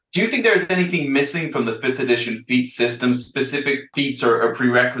Do you think there's anything missing from the fifth edition feats system, specific feats or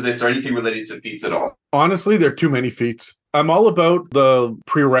prerequisites or anything related to feats at all? Honestly, there are too many feats. I'm all about the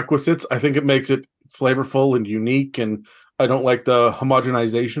prerequisites. I think it makes it flavorful and unique, and I don't like the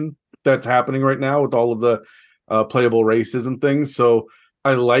homogenization that's happening right now with all of the playable races and things. So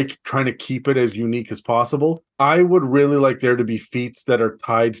I like trying to keep it as unique as possible. I would really like there to be feats that are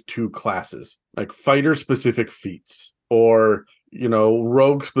tied to classes, like fighter specific feats or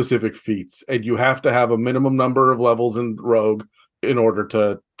rogue specific feats, and you have to have a minimum number of levels in rogue in order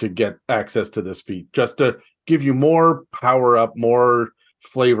to get access to this feat, just to give you more power up, more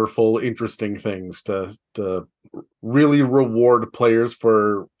flavorful, interesting things to really reward players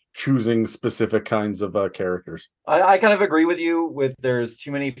for choosing specific kinds of characters. I kind of agree with you with there's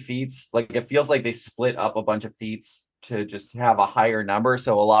too many feats. Like it feels like they split up a bunch of feats to just have a higher number.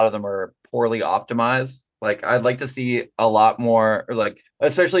 So a lot of them are poorly optimized. Like I'd like to see a lot more, or like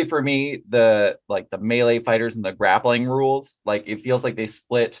especially for me, the melee fighters and the grappling rules. Like it feels like they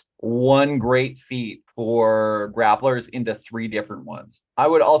split one great feat for grapplers into three different ones. I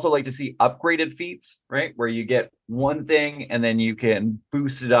would also like to see upgraded feats, right? Where you get one thing and then you can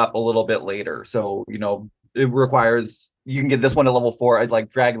boost it up a little bit later. So, it requires you can get this one to level 4. I'd like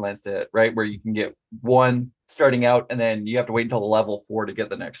Dragonlance did it, right? Where you can get one starting out and then you have to wait until level 4 to get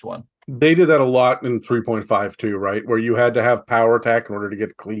the next one. They did that a lot in 3.5 too, right? Where you had to have power attack in order to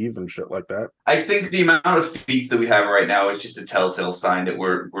get cleave and shit like that. I think the amount of feats that we have right now is just a telltale sign that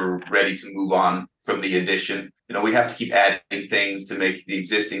we're ready to move on from the edition. We have to keep adding things to make the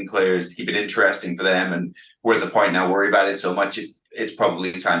existing players, to keep it interesting for them, and we're at the point now worry about it so much it's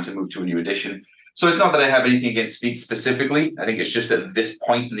probably time to move to a new edition. So it's not that I have anything against feats specifically. I think it's just at this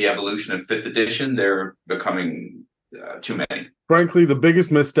point in the evolution of 5th edition, they're becoming too many. Frankly, the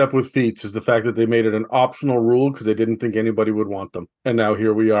biggest misstep with feats is the fact that they made it an optional rule because they didn't think anybody would want them. And now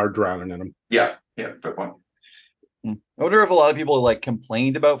here we are drowning in them. Yeah, fair point. I wonder if a lot of people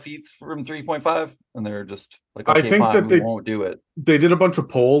complained about feats from 3.5 and they're just like, okay, I think fine, that they won't do it. They did a bunch of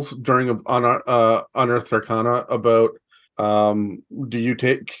polls during Unearthed Arcana about do you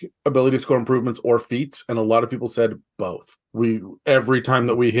take ability score improvements or feats, and a lot of people said both. Every time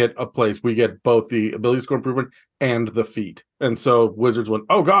that we hit a place we get both the ability score improvement and the feat, and so Wizards went,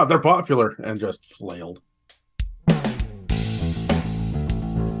 oh god, they're popular, and just flailed.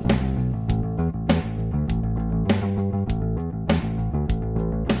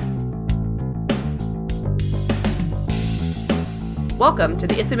 Welcome to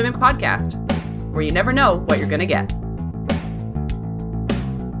the It's a Mimic podcast, where you never know what you're gonna get.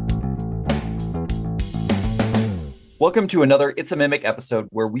 Welcome to another It's a Mimic episode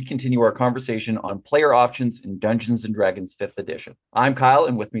where we continue our conversation on player options in Dungeons & Dragons 5th edition. I'm Kyle,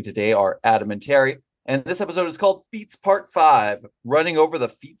 and with me today are Adam and Terry, and this episode is called Feats Part 5, Running Over the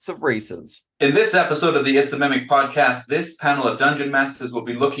Feats of Races. In this episode of the It's a Mimic podcast, this panel of Dungeon Masters will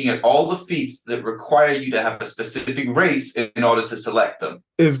be looking at all the feats that require you to have a specific race in order to select them.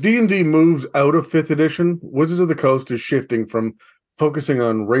 As D&D moves out of 5th edition, Wizards of the Coast is shifting from focusing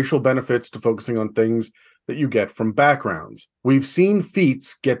on racial benefits to focusing on things that you get from backgrounds. We've seen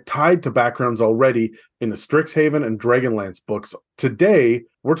feats get tied to backgrounds already in the Strixhaven and Dragonlance books. Today,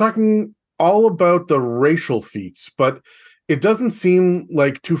 we're talking all about the racial feats, but it doesn't seem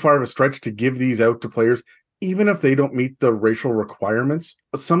like too far of a stretch to give these out to players, even if they don't meet the racial requirements.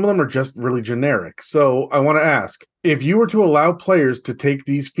 Some of them are just really generic. So I want to ask, if you were to allow players to take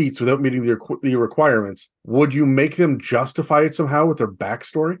these feats without meeting the requirements, would you make them justify it somehow with their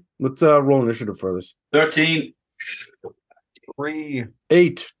backstory? Let's roll initiative for this. 13. 3.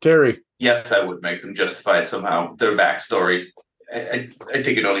 8. Terry. Yes, I would make them justify it somehow. Their backstory. I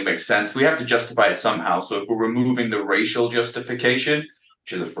think it only makes sense. We have to justify it somehow. So if we're removing the racial justification,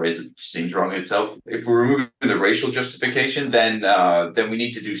 which is a phrase that seems wrong in itself, if we're removing the racial justification, then we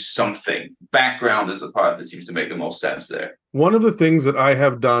need to do something. Background is the part that seems to make the most sense there. One of the things that I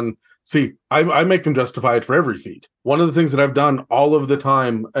have done, I make them justify it for every feat. One of the things that I've done all of the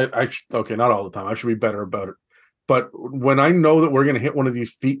time, not all the time, I should be better about it. But when I know that we're going to hit one of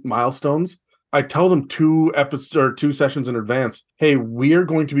these feat milestones, I tell them 2 sessions in advance, hey, we are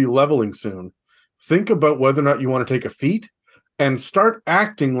going to be leveling soon. Think about whether or not you want to take a feat and start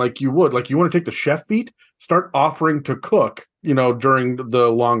acting like you would. Like you want to take the chef feat, start offering to cook, during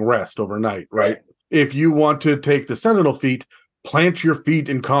the long rest overnight, right? If you want to take the sentinel feat, plant your feet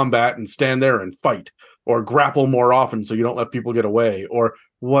in combat and stand there and fight, or grapple more often so you don't let people get away, or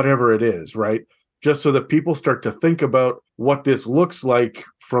whatever it is, right? Just so that people start to think about what this looks like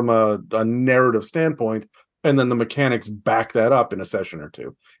from a narrative standpoint, and then the mechanics back that up in a session or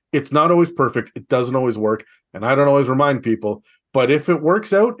two. It's not always perfect. It doesn't always work. And I don't always remind people, But if it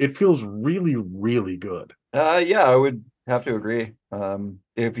works out, it feels really, really good. Yeah, I would have to agree.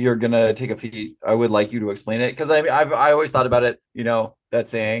 If you're gonna take a feat, I would like you to explain it because I always thought about it, that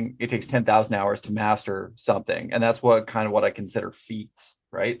saying it takes 10,000 hours to master something, and that's what I consider feats,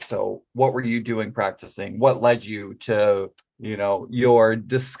 right? So, what were you doing practicing? What led you to your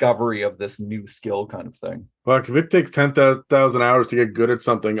discovery of this new skill kind of thing? Fuck, if it takes 10,000 hours to get good at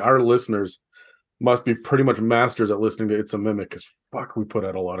something, our listeners must be pretty much masters at listening to It's a Mimic, because fuck, we put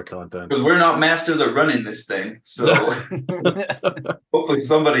out a lot of content. Because we're not masters at running this thing, so hopefully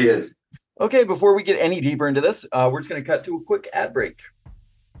somebody is. Okay, before we get any deeper into this, we're just going to cut to a quick ad break.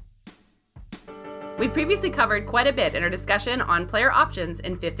 We've previously covered quite a bit in our discussion on player options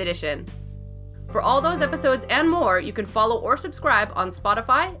in 5th edition. For all those episodes and more, you can follow or subscribe on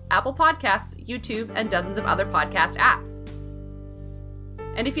Spotify, Apple Podcasts, YouTube, and dozens of other podcast apps.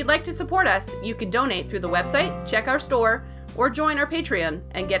 And if you'd like to support us, you can donate through the website, check our store, or join our Patreon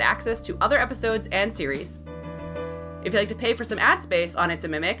and get access to other episodes and series. If you'd like to pay for some ad space on It's a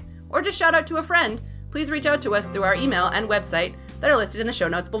Mimic, or just shout out to a friend, please reach out to us through our email and website that are listed in the show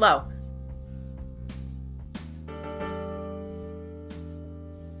notes below.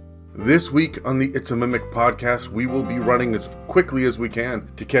 This week on the It's a Mimic podcast, we will be running as quickly as we can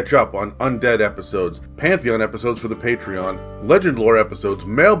to catch up on Undead episodes, Pantheon episodes for the Patreon, Legend Lore episodes,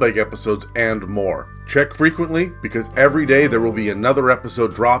 Mailbag episodes, and more. Check frequently, because every day there will be another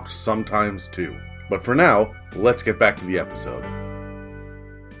episode dropped, sometimes two. But for now, let's get back to the episode.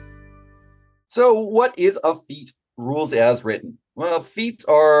 So, what is a feat? Rules as written. Well, feats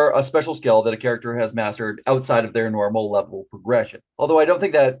are a special skill that a character has mastered outside of their normal level progression. Although I don't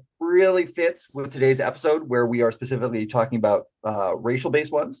think that really fits with today's episode, where we are specifically talking about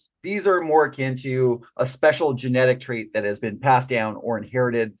racial-based ones. These are more akin to a special genetic trait that has been passed down or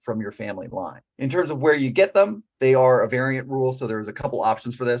inherited from your family line. In terms of where you get them, they are a variant rule, so there's a couple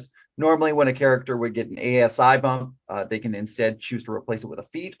options for this. Normally, when a character would get an ASI bump, they can instead choose to replace it with a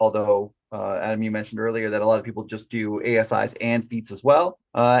feat, although Adam, you mentioned earlier that a lot of people just do ASIs and feats as well.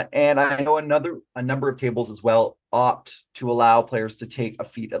 And I know a number of tables as well opt to allow players to take a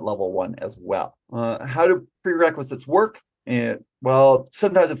feat at level 1 as well. How do prerequisites work? Well,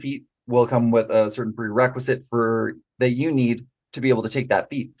 sometimes a feat will come with a certain prerequisite that you need to be able to take that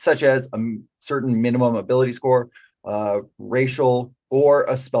feat, such as a certain minimum ability score, racial, or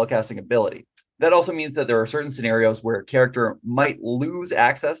a spellcasting ability. That also means that there are certain scenarios where a character might lose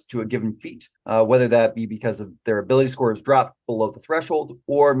access to a given feat, whether that be because of their ability score is dropped below the threshold,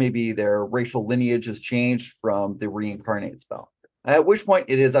 or maybe their racial lineage has changed from the reincarnate spell. At which point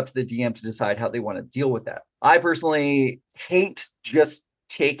it is up to the DM to decide how they want to deal with that. I personally hate just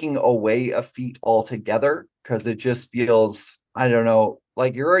taking away a feat altogether, because it just feels, I don't know,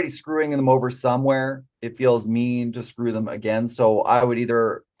 like you're already screwing them over somewhere. It feels mean to screw them again. So I would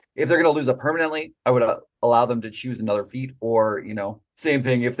either, if they're going to lose it permanently, I would allow them to choose another feat, or, same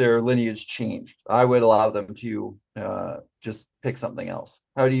thing if their lineage changed. I would allow them to just pick something else.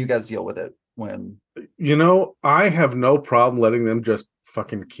 How do you guys deal with it when? I have no problem letting them just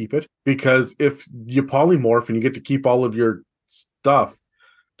fucking keep it, because if you polymorph and you get to keep all of your stuff,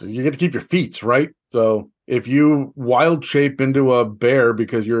 you get to keep your feats, right? So if you wild shape into a bear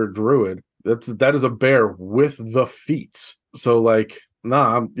because you're a druid, that is a bear with the feats. So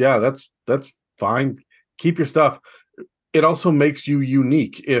that's fine. Keep your stuff. It also makes you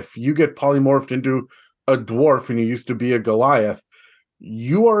unique. If you get polymorphed into a dwarf and you used to be a Goliath,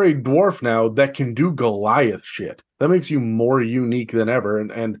 you are a dwarf now that can do Goliath shit. That makes you more unique than ever,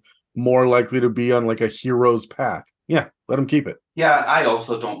 and more likely to be on like a hero's path. Yeah, let them keep it. Yeah, I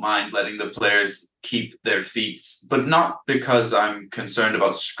also don't mind letting the players keep their feats, but not because I'm concerned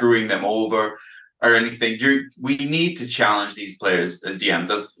about screwing them over or anything. We need to challenge these players as DMs.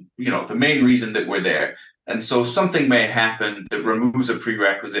 That's the main reason that we're there. And so something may happen that removes a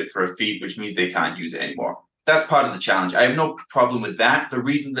prerequisite for a feat, which means they can't use it anymore. That's part of the challenge. I have no problem with that. The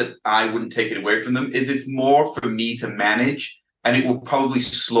reason that I wouldn't take it away from them is it's more for me to manage, and it will probably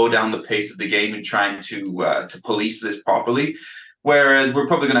slow down the pace of the game in trying to police this properly. Whereas we're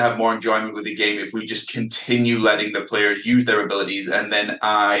probably going to have more enjoyment with the game if we just continue letting the players use their abilities, and then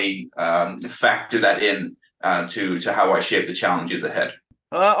I factor that in to how I shape the challenges ahead.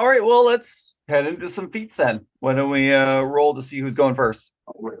 All right, well, let's head into some feats then. Why don't we roll to see who's going first?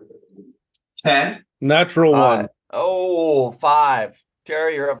 10. Natural 1. Oh, 5.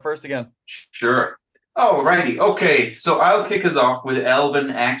 Terry, you're up first again. Sure. Oh, righty. Okay, so I'll kick us off with Elven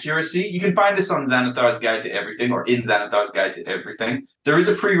Accuracy. You can find this on Xanathar's Guide to Everything, or in Xanathar's Guide to Everything. There is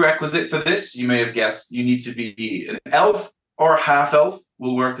a prerequisite for this. You may have guessed you need to be an elf, or half-elf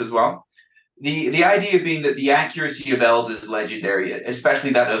will work as well. The idea being that the accuracy of elves is legendary, especially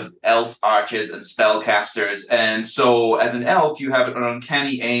that of elf archers and spellcasters. And so, as an elf, you have an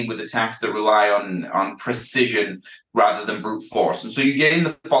uncanny aim with attacks that rely on precision rather than brute force. And so, you gain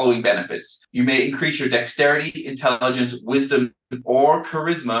the following benefits: you may increase your dexterity, intelligence, wisdom, or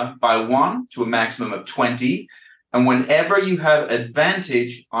charisma by 1 to a maximum of 20. And whenever you have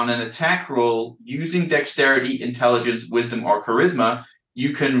advantage on an attack roll using dexterity, intelligence, wisdom, or charisma,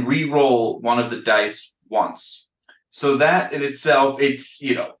 you can re-roll one of the dice once. So that in itself, it's,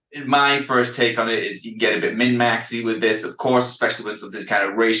 my first take on it is you can get a bit min-maxy with this, of course, especially when something's kind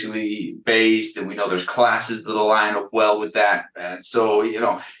of racially based, and we know there's classes that'll line up well with that. And so,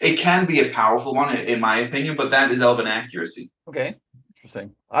 it can be a powerful one, in my opinion, but that is elven accuracy. Okay,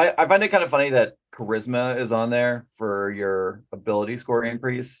 interesting. I find it kind of funny that charisma is on there for your ability score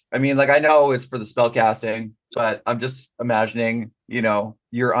increase. I mean, like, I know it's for the spell casting, but I'm just imagining,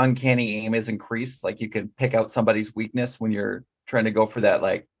 your uncanny aim is increased. Like, you can pick out somebody's weakness when you're trying to go for that,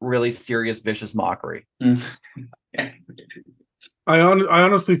 like, really serious, vicious mockery. I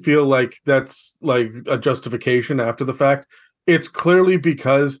honestly feel like that's like a justification after the fact. It's clearly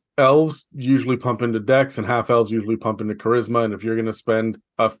because elves usually pump into dex and half elves usually pump into charisma. And if you're going to spend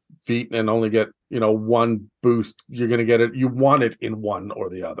a feat and only get, one boost, you're going to get it. You want it in one or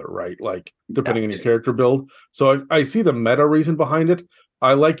the other, right? Like, depending on your character build. So I see the meta reason behind it.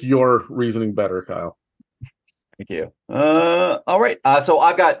 I like your reasoning better, Kyle. Thank you. All right. So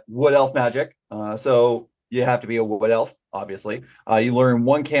I've got wood elf magic. So you have to be a wood elf, obviously. You learn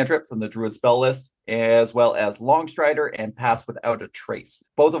 1 cantrip from the druid spell list, as well as Longstrider and Pass Without a Trace,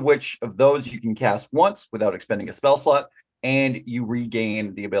 both of which of those you can cast once without expending a spell slot, and you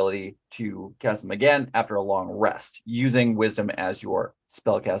regain the ability to cast them again after a long rest, using Wisdom as your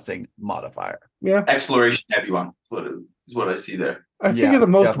spellcasting modifier. Yeah. Exploration heavy one is what I see there. I figure the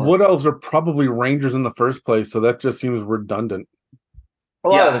most wood elves are probably rangers in the first place, so that just seems redundant. A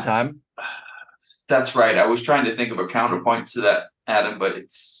lot of the time. That's right. I was trying to think of a counterpoint to that, Adam, but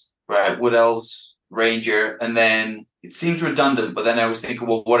it's right. Wood elves, ranger, and then it seems redundant, but then I was thinking,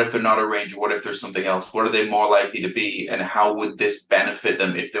 well, what if they're not a ranger? What if there's something else? What are they more likely to be? And how would this benefit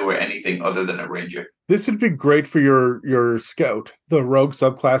them if they were anything other than a ranger? This would be great for your scout, the rogue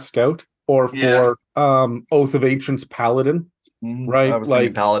subclass scout, or for Oath of Ancients paladin. Right? I was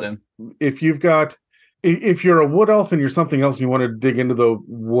thinking paladin. If you're a wood elf and you're something else and you want to dig into the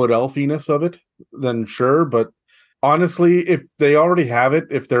wood elfiness of it, then sure. But honestly, if they already have it,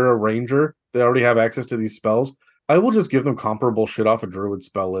 if they're a ranger, they already have access to these spells, I will just give them comparable shit off a druid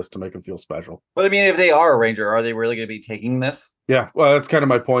spell list to make them feel special. But I mean, if they are a ranger, are they really going to be taking this? Yeah, well, that's kind of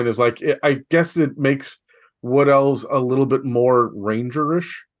my point, is like, I guess it makes wood elves a little bit more rangerish.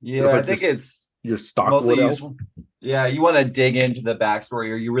 Yeah, I think it's your stock wood elf. Yeah, you want to dig into the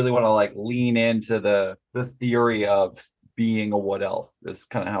backstory, or you really want to like lean into the theory of being a wood elf. Is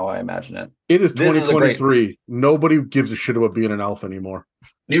kind of how I imagine it. It is 2023. Nobody gives a shit about being an elf anymore.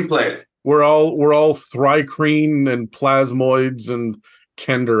 New players. We're all Thrycreen and Plasmoids and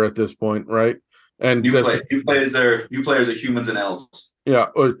Kender at this point, right? And new players are humans and elves. Yeah,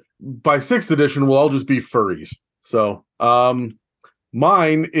 by 6th edition, we'll all just be furries. So,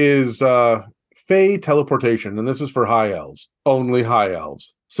 mine is Fey teleportation, and this is for high elves, only high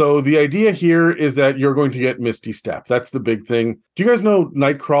elves. So the idea here is that you're going to get Misty Step. That's the big thing. Do you guys know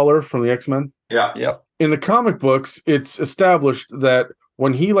Nightcrawler from the X-Men? Yeah. Yep. In the comic books, it's established that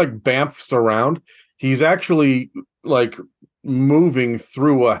when he like bamfs around, he's actually like moving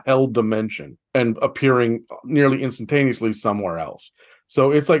through a hell dimension and appearing nearly instantaneously somewhere else.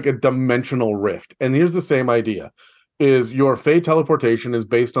 So it's like a dimensional rift. And here's the same idea: is your Fey teleportation is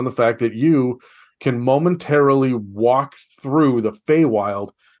based on the fact that you can momentarily walk through the Feywild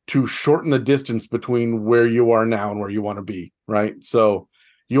to shorten the distance between where you are now and where you want to be, right? So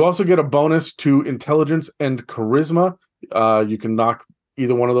you also get a bonus to intelligence and charisma. You can knock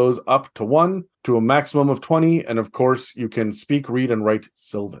either one of those up to 1 to a maximum of 20. And of course, you can speak, read, and write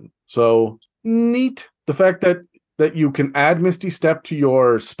Sylvan. So neat. The fact that you can add Misty Step to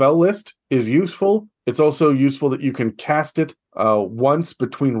your spell list is useful. It's also useful that you can cast it once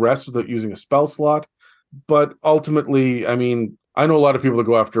between rests without using a spell slot. But ultimately, I mean, I know a lot of people that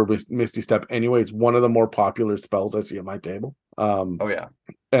go after Misty Step anyway. It's one of the more popular spells I see at my table. Oh yeah.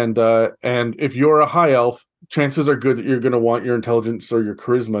 And if you're a high elf, chances are good that you're going to want your intelligence or your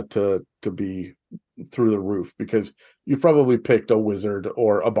charisma to be through the roof, because you've probably picked a wizard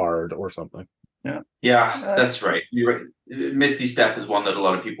or a bard or something. Yeah, that's right. You're right. Misty Step is one that a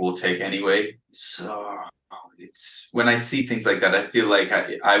lot of people will take anyway. So it's when I see things like that, I feel like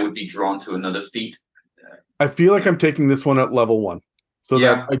I would be drawn to another feat. I feel like I'm taking this one at level 1. so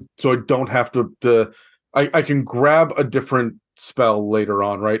Yeah. I don't have to I can grab a different spell later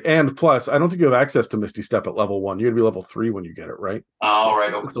on, right? And plus, I don't think you have access to Misty Step at level 1. You'd be level 3 when you get it, right? All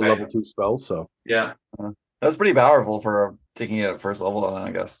right. It's a Okay. level 2 spell, so Yeah. That's pretty powerful for taking it at first level, then,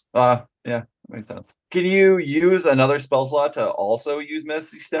 I guess. Yeah, makes sense. Can you use another spell slot to also use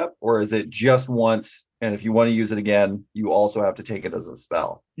Misty Step, or is it just once? And if you want to use it again, you also have to take it as a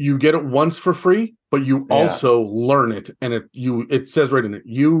spell. you get it once for free, but you Yeah. also learn it, and it says right in it,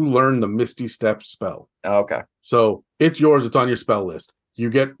 you learn the Misty Step spell. Okay. So it's yours, it's on your spell list. You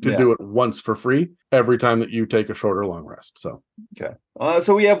get to Yeah. do it once for free every time that you take a short or long rest. So Okay.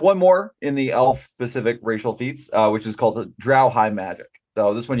 So we have one more in the elf specific racial feats, which is called the Drow High Magic.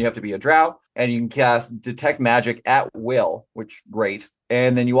 So this one you have to be a drow, and you can cast Detect Magic at will, which great.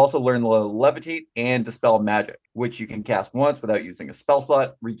 And then you also learn the Levitate and Dispel Magic, which you can cast once without using a spell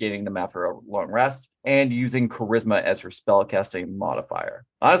slot, regaining them after a long rest, and using Charisma as your spell casting modifier.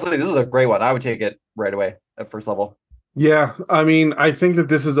 Honestly, this is a great one. I would take it right away at first level. yeah, I mean, I think that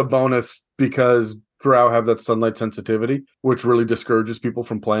this is a bonus because Drow have that sunlight sensitivity, which really discourages people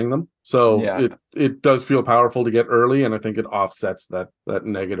from playing them. So Yeah. it does feel powerful to get early, and I think it offsets that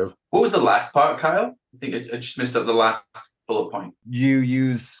negative. What was the last part, Kyle? I think I just missed out the last bullet point. You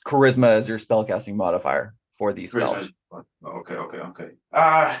use Charisma as your spell casting modifier for these spells. Okay.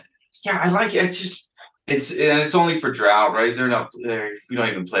 Yeah, I like it. It's only for Drow, right? We don't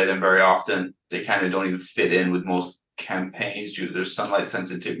even play them very often. They kind of don't even fit in with most campaigns due to their sunlight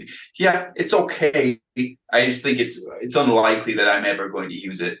sensitivity. Yeah, it's okay. I just think it's unlikely that I'm ever going to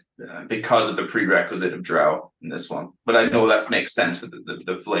use it because of the prerequisite of Drow in this one. But I know that makes sense with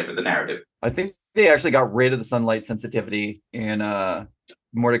the flavor, the narrative. I think they actually got rid of the sunlight sensitivity in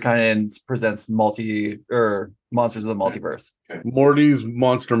Mordecai presents Monsters of the Multiverse. Okay. Morty's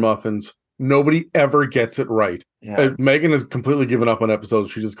Monster Muffins. Nobody ever gets it right. Yeah. Megan has completely given up on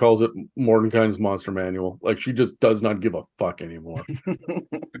episodes. She just calls it Mordecai's Monster Manual. Like, she just does not give a fuck anymore.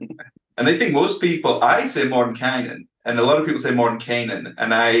 And I think most people, I say Mordenkainen, and a lot of people say Mordenkainen.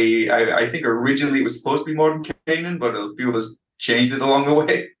 And I think originally it was supposed to be Mordenkainen, but a few of us changed it along the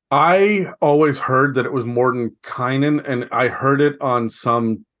way. I always heard that it was Mordenkainen, and I heard it on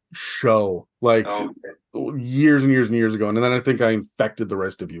some show like years and years and years ago. And then I think I infected the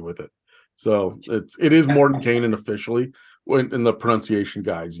rest of you with it. So it is Mordenkainen officially in the pronunciation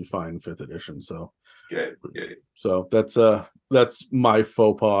guides you find in 5th edition. So Okay. so that's my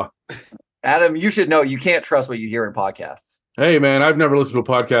faux pas. Adam, you should know you can't trust what you hear in podcasts. Hey man, I've never listened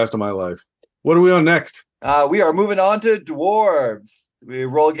to a podcast in my life. What are we on next? We are moving on to dwarves. We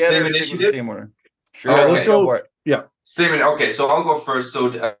roll again. Same or stick with initiative? the same order? Sure. Okay. Let's go for it. Yeah. Same. Okay, so I'll go first.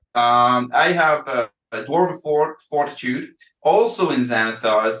 So I have a Dwarf of Fortitude. Also in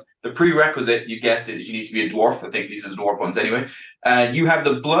Xanathars, the prerequisite, you guessed it, is you need to be a dwarf. I think these are the dwarf ones anyway. You have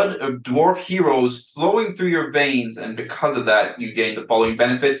the blood of dwarf heroes flowing through your veins, and because of that, you gain the following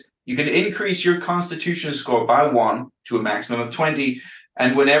benefits. You can increase your constitution score by 1 to a maximum of 20,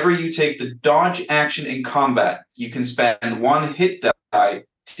 and whenever you take the dodge action in combat, you can spend 1 hit die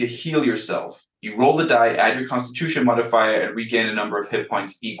to heal yourself. You roll the die, add your constitution modifier, and regain a number of hit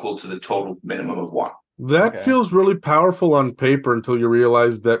points equal to the total minimum of 1. That feels really powerful on paper until you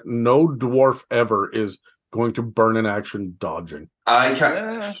realize that no dwarf ever is going to burn an action dodging. I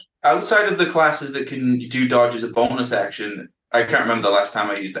can't. Outside of the classes that can do dodge as a bonus action, I can't remember the last time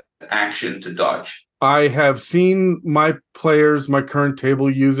I used that action to dodge. I have seen my players, my current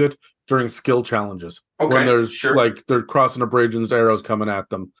table, use it during skill challenges. Okay, when there's sure. like they're crossing a bridge and there's arrows coming at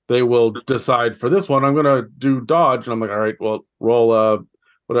them, they will decide for this one, I'm going to do dodge. And I'm like, all right, well, roll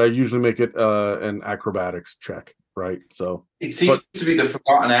but I usually make it an acrobatics check, right? So it seems to be the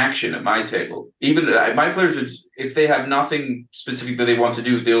forgotten action at my table. Even my players, if they have nothing specific that they want to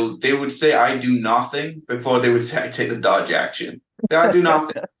do, they would say I do nothing before they would say I take the dodge action. I do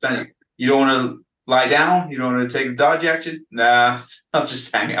nothing. You don't want to lie down? You don't want to take the dodge action? Nah, I'll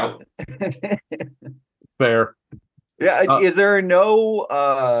just hang out. Fair. Yeah, is there no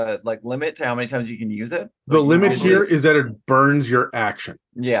limit to how many times you can use it? The limit here is that it burns your action.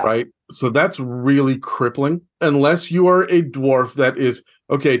 Yeah. Right? So that's really crippling. Unless you are a dwarf that is...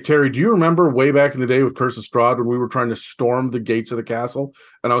 Okay, Terry, do you remember way back in the day with Curse of Strahd when we were trying to storm the gates of the castle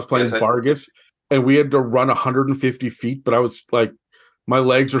and I was playing Vargas and we had to run 150 feet, but I was like, my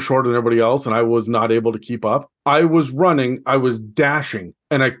legs are shorter than everybody else and I was not able to keep up. I was running, I was dashing,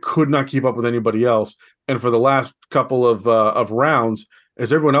 and I could not keep up with anybody else. And for the last couple of rounds,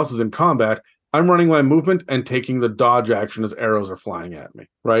 as everyone else is in combat, I'm running my movement and taking the dodge action as arrows are flying at me,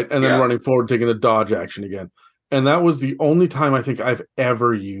 right? And then running forward, taking the dodge action again. And that was the only time I think I've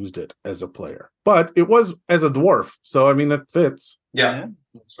ever used it as a player. But it was as a dwarf. So, I mean, that fits. Yeah,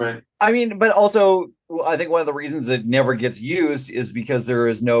 that's right. I mean, but also, I think one of the reasons it never gets used is because there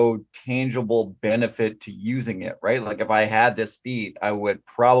is no tangible benefit to using it, right? Like if I had this feat, I would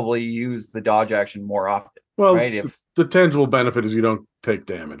probably use the dodge action more often. Well, right? If the tangible benefit is you don't take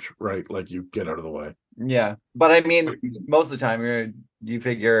damage, right? Like you get out of the way. yeah, but I mean, most of the time you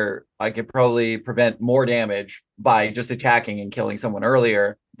figure I could probably prevent more damage by just attacking and killing someone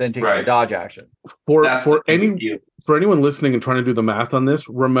earlier than taking a dodge action. For anyone listening and trying to do the math on this,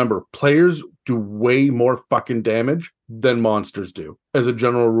 remember players do way more fucking damage than monsters do as a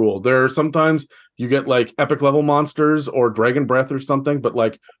general rule. There are sometimes you get like epic level monsters or dragon breath or something, but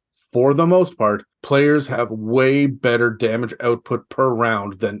like for the most part, players have way better damage output per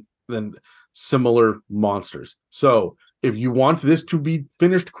round than similar monsters. So if you want this to be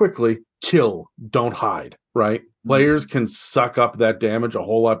finished quickly, kill, don't hide, right? Players can suck up that damage a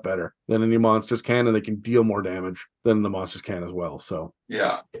whole lot better than any monsters can, and they can deal more damage than the monsters can as well. So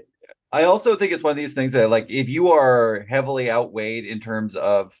yeah. I also think it's one of these things that, like, if you are heavily outweighed in terms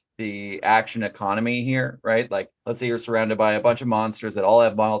of the action economy here, right? Like, let's say you're surrounded by a bunch of monsters that all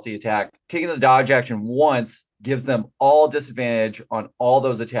have multi-attack. Taking the dodge action once gives them all disadvantage on all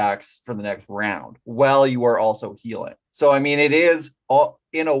those attacks for the next round while you are also healing. So, I mean, it is,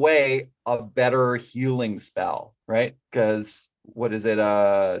 in a way, a better healing spell, right? Because what is it?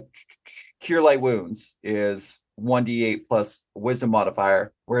 Cure Light Wounds is 1d8 plus wisdom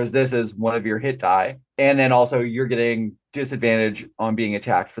modifier, whereas this is one of your hit die. And then also you're getting disadvantage on being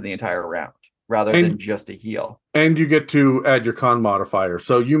attacked for the entire round rather than just a heal. And you get to add your con modifier.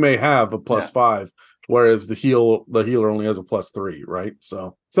 So you may have a +5, whereas the healer only has a +3, right?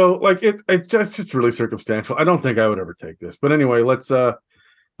 So like it's just really circumstantial. I don't think I would ever take this. But anyway, let's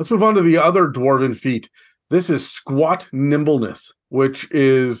move on to the other dwarven feat. This is Squat Nimbleness, which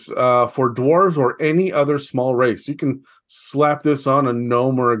is for dwarves or any other small race. You can slap this on a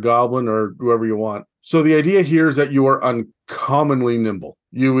gnome or a goblin or whoever you want. So the idea here is that you are uncommonly nimble.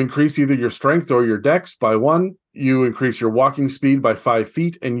 You increase either your strength or your dex by 1. You increase your walking speed by 5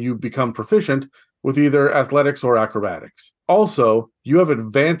 feet, and you become proficient with either athletics or acrobatics. Also, you have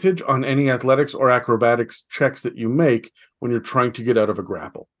advantage on any athletics or acrobatics checks that you make when you're trying to get out of a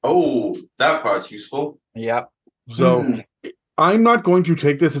grapple. Oh, that part's useful. Yep. So I'm not going to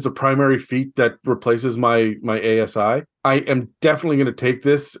take this as a primary feat that replaces my ASI. I am definitely going to take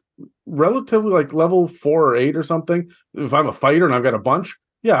this relatively like level 4 or 8 or something. If I'm a fighter and I've got a bunch,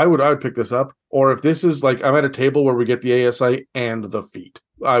 yeah, I would pick this up. Or if this is like I'm at a table where we get the ASI and the feat,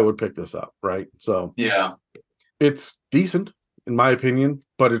 I would pick this up, right? So yeah, it's decent in my opinion,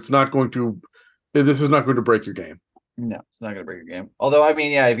 but this is not going to break your game. No, it's not going to break your game. Although, I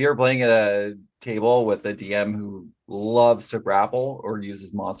mean, yeah, if you're playing at a table with a DM who loves to grapple or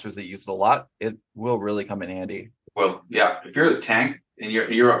uses monsters that use it a lot, it will really come in handy. Well, yeah, if you're the tank and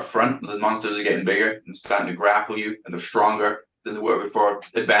you're up front, the monsters are getting bigger and starting to grapple you, and they're stronger than they were before.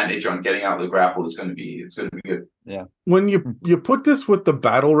 Advantage on getting out of the grapple is going to be good. Yeah. When you put this with the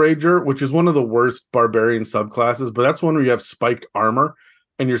Battle Rager, which is one of the worst barbarian subclasses, but that's one where you have spiked armor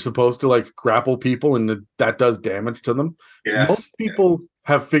and you're supposed to like grapple people, and that does damage to them. Yes. Most people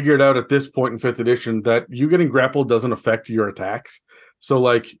have figured out at this point in 5th edition that you getting grappled doesn't affect your attacks. So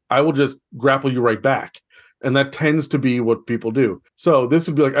like I will just grapple you right back. And that tends to be what people do. So this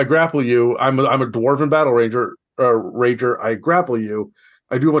would be like, I grapple you. I'm a dwarven battle rager. I grapple you.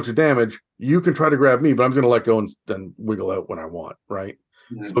 I do a bunch of damage. You can try to grab me, but I'm just going to let go and then wiggle out when I want, right?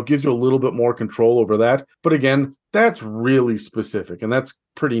 Mm-hmm. So it gives you a little bit more control over that. But again, that's really specific, and that's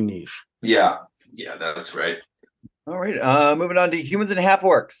pretty niche. Yeah, that's right. All right, moving on to humans and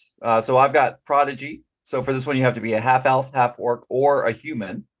half-orcs. So I've got Prodigy. So for this one, you have to be a half-elf, half-orc, or a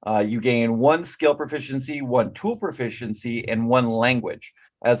human. You gain 1 skill proficiency, 1 tool proficiency, and 1 language,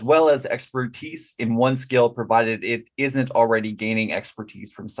 as well as expertise in 1 skill, provided it isn't already gaining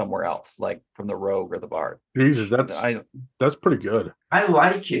expertise from somewhere else, like from the rogue or the bard. Jesus, that's pretty good. I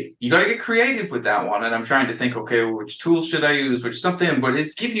like it. You got to get creative with that one. And I'm trying to think, okay, which tools should I use, which something, but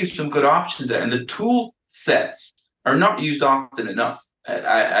it's giving you some good options there. And the tool sets are not used often enough.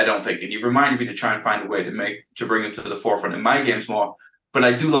 I don't think, and you've reminded me to try and find a way to bring them to the forefront in my games more. But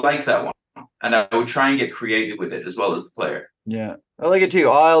I do like that one, and I would try and get creative with it as well as the player. Yeah, I like it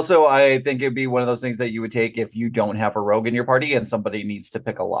too. I think it'd be one of those things that you would take if you don't have a rogue in your party and somebody needs to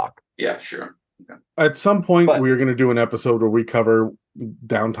pick a lock. Yeah, sure. Okay. At some point, we're going to do an episode where we cover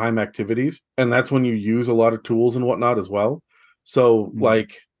downtime activities, and that's when you use a lot of tools and whatnot as well. So,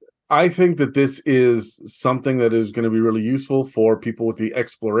 like, I think that this is something that is going to be really useful for people with the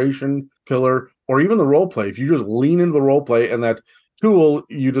exploration pillar or even the role play. If you just lean into the role play and that tool,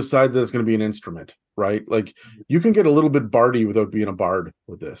 you decide that it's going to be an instrument, right? Like you can get a little bit bardy without being a bard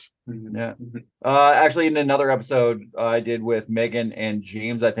with this. Yeah. Actually, in another episode I did with Megan and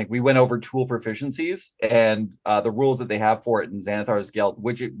James, I think we went over tool proficiencies and the rules that they have for it in Xanathar's Guild,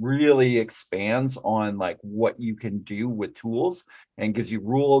 which it really expands on like what you can do with tools and gives you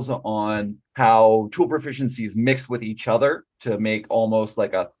rules on how tool proficiencies mix with each other to make almost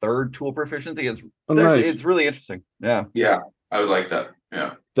like a third tool proficiency. It's really interesting. Yeah. Yeah, I would like that.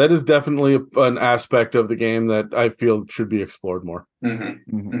 Yeah. That is definitely an aspect of the game that I feel should be explored more.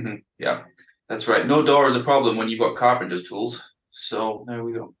 Yeah, that's right. No door is a problem when you've got carpenter's tools. So there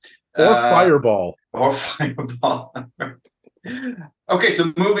we go. Or fireball. Or fireball. Okay,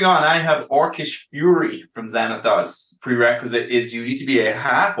 so moving on, I have Orcish Fury from Xanathar's. Prerequisite is you need to be a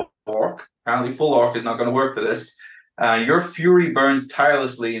half orc. Apparently full orc is not going to work for this. Your fury burns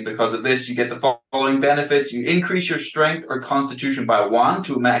tirelessly, and because of this, you get the following benefits. You increase your strength or constitution by 1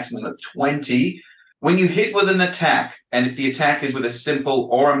 to a maximum of 20. When you hit with an attack, and if the attack is with a simple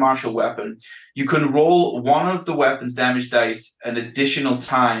or a martial weapon, you can roll one of the weapon's damage dice an additional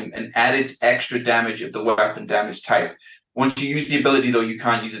time and add its extra damage of the weapon damage type. Once you use the ability, though, you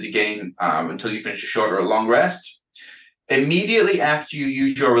can't use it again until you finish a short or a long rest. Immediately after you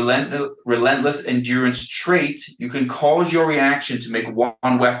use your relentless endurance trait, you can cause your reaction to make one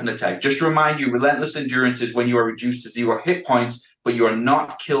weapon attack. Just to remind you, relentless endurance is when you are reduced to 0 hit points, but you are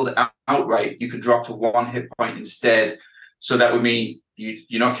not killed outright. You can drop to 1 hit point instead. So that would mean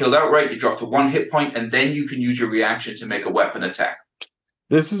you're not killed outright, you drop to 1 hit point, and then you can use your reaction to make a weapon attack.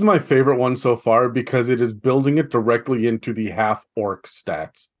 This is my favorite one so far because it is building it directly into the half orc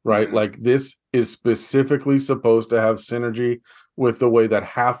stats, right? Like this is specifically supposed to have synergy with the way that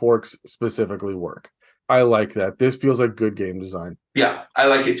half orcs specifically work. I like that. This feels like good game design. Yeah, I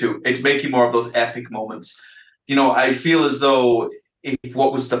like it too. It's making more of those epic moments. You know, I feel as though if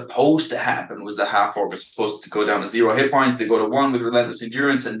what was supposed to happen was the half orc was supposed to go down to 0 hit points, they go to 1 with relentless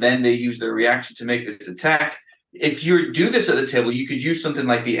endurance, and then they use their reaction to make this attack. If you do this at the table, you could use something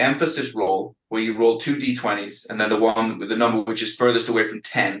like the emphasis roll, where you roll 2 d20s, and then the one with the number which is furthest away from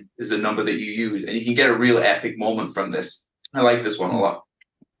 10 is the number that you use, and you can get a real epic moment from this. I like this one a lot.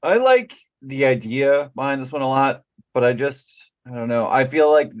 I like the idea behind this one a lot, but I don't know. I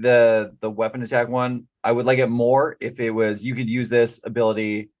feel like the weapon attack one, I would like it more if it was you could use this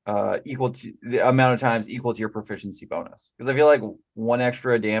ability equal to the amount of times equal to your proficiency bonus. Because I feel like 1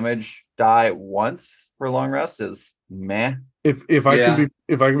 extra damage die once for long rest is meh. If I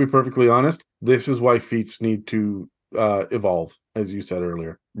can be perfectly honest, this is why feats need to evolve, as you said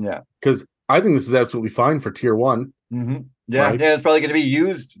earlier. Yeah. Because I think this is absolutely fine for tier 1. Yeah, right? Yeah, it's probably going to be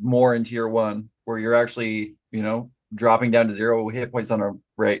used more in tier 1, where you're actually, dropping down to 0 hit points on a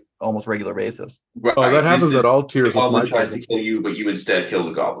almost regular basis. Right. Oh, that happens at all tiers. The goblin tries to kill you, but you instead kill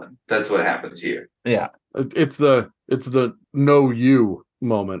the goblin. That's what happens here. Yeah, it's the know you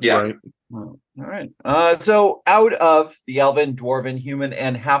moment, right? All right. So out of the elven, dwarven, human,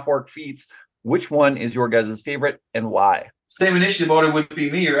 and half orc feats, which one is your guys' favorite and why? Same initiative order would be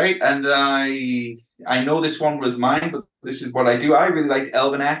me, right? And I know this one was mine, but this is what I do. I really like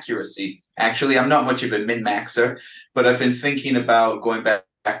Elven Accuracy. Actually, I'm not much of a min-maxer, but I've been thinking about going back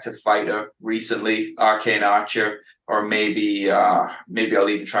to Fighter recently, Arcane Archer, or maybe I'll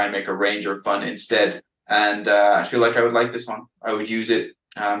even try and make a Ranger fun instead. And I feel like I would like this one. I would use it.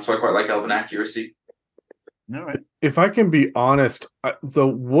 So I quite like Elven Accuracy. All right. If I can be honest, the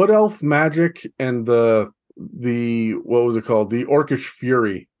Wood Elf magic and the what was it called? The Orcish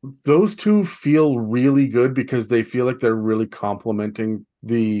Fury. Those two feel really good because they feel like they're really complementing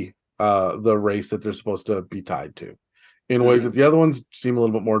the race that they're supposed to be tied to in ways that the other ones seem a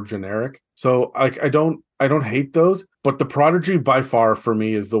little bit more generic. So I don't hate those, but the Prodigy by far for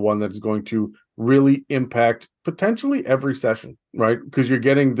me is the one that is going to really impact potentially every session, right? Because you're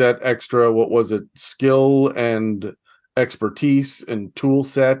getting that extra, skill and expertise and tool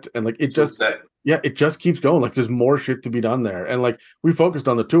set, and like it just keeps going. Like there's more shit to be done there, and like we focused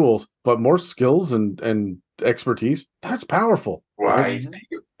on the tools, but more skills and expertise, that's powerful, right?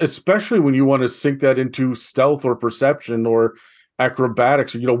 Especially when you want to sync that into stealth or perception or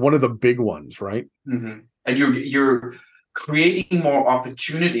acrobatics, or one of the big ones, right? And you're creating more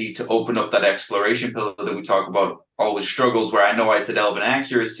opportunity to open up that exploration pillar that we talk about always struggles, where I know I said elven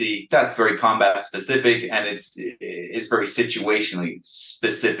accuracy, that's very combat specific, and it's very situationally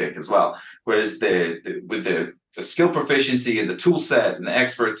specific as well. Whereas with the skill proficiency and the tool set and the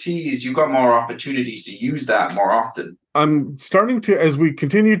expertise, you've got more opportunities to use that more often. I'm starting to, as we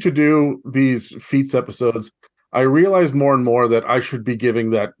continue to do these feats episodes, I realize more and more that I should be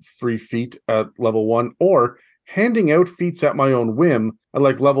giving that free feat at level 1, or handing out feats at my own whim at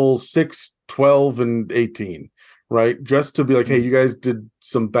like levels 6, 12, and 18, right? Just to be like, hey, you guys did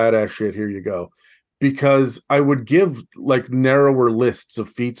some badass shit, here you go. Because I would give like narrower lists of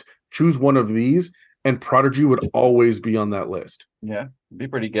feats, choose one of these, and Prodigy would always be on that list. Yeah, it'd be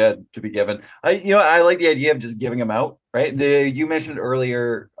pretty good to be given. I like the idea of just giving them out, right? You mentioned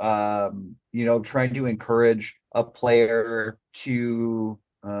earlier, trying to encourage a player to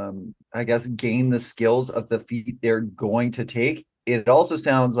I guess gain the skills of the feat they're going to take. It also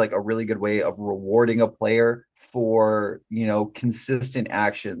sounds like a really good way of rewarding a player for, consistent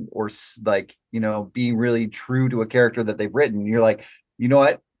action, or like, being really true to a character that they've written. You're like, you know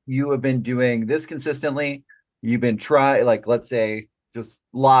what? You have been doing this consistently. You've been like, let's say just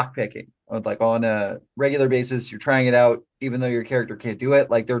lock picking, like on a regular basis. You're trying it out, even though your character can't do it.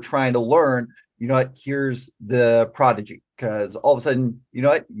 Like they're trying to learn, you know what? Here's the Prodigy. Because all of a sudden, you know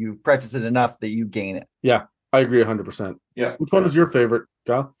what? You practice it enough that you gain it. Yeah, I agree 100%. Yeah. Which one is your favorite,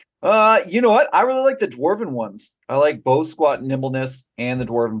 Kyle? You know what? I really like the dwarven ones. I like bow squat nimbleness and the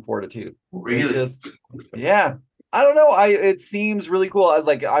dwarven fortitude. Really? Yeah. I don't know. It seems really cool.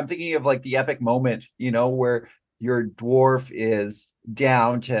 I'm thinking of like the epic moment, where your dwarf is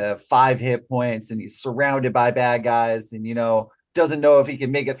down to 5 hit points and he's surrounded by bad guys, and doesn't know if he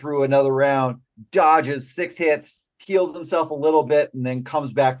can make it through another round, dodges 6 hits, heals himself a little bit, and then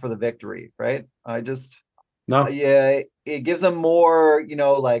comes back for the victory, right? It gives them more,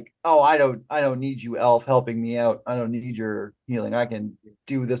 like, oh, I don't need you, elf, helping me out. I don't need your healing. I can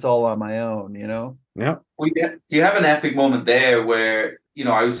do this all on my own, Yeah. Well, you have an epic moment there where,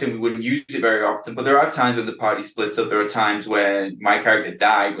 I was saying we wouldn't use it very often, but there are times when the party splits up. There are times when my character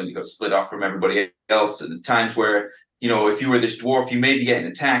died, when he got split off from everybody else. And there's times where, if you were this dwarf, you may be getting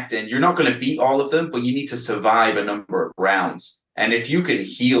attacked and you're not going to beat all of them, but you need to survive a number of rounds. And if you can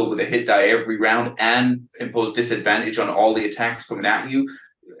heal with a hit die every round and impose disadvantage on all the attacks coming at you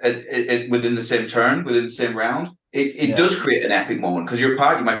within the same turn, within the same round, it does create an epic moment, because your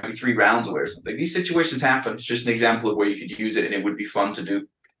party might be 3 rounds away or something. These situations happen. It's just an example of where you could use it and it would be fun to do.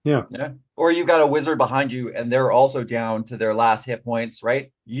 Yeah. Or you've got a wizard behind you and they're also down to their last hit points,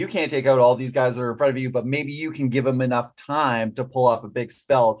 right? You can't take out all these guys that are in front of you, but maybe you can give them enough time to pull off a big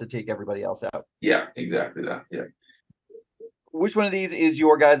spell to take everybody else out. Yeah, exactly that. Yeah. Which one of these is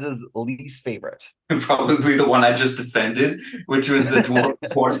your guys' least favorite? Probably the one I just defended, which was the dwarf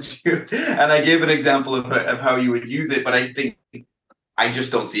fortitude. And I gave an example of how you would use it, but I think I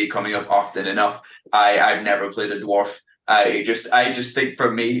just don't see it coming up often enough. I've never played a dwarf. I just think,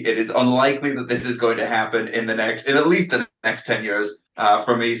 for me, it is unlikely that this is going to happen in at least the next 10 years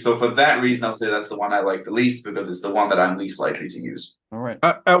for me. So for that reason, I'll say that's the one I like the least, because it's the one that I'm least likely to use. All right.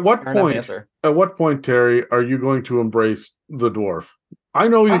 At what point, Terry, are you going to embrace the dwarf? I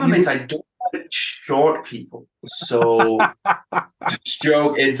know I don't like short people. So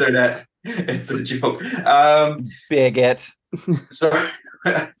joke, internet. It's a joke. Bigot. Sorry.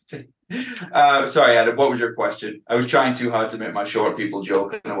 Sorry, Adam, what was your question? I was trying too hard to make my short people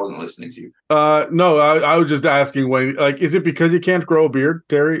joke and I wasn't listening to you. No, I was just asking, when, like, is it because you can't grow a beard,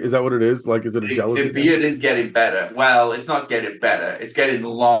 Terry? Is that what it is? Like, is it a jealousy? The beard is getting better. Well, it's not getting better. It's getting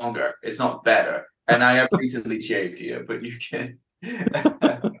longer. It's not better. And I have recently shaved here, but you can.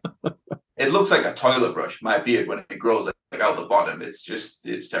 It looks like a toilet brush, my beard, when it grows like out the bottom.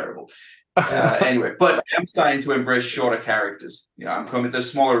 It's terrible. Anyway, but I'm starting to embrace shorter characters. I'm coming to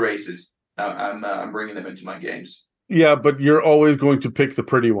smaller races. I'm bringing them into my games. Yeah, but you're always going to pick the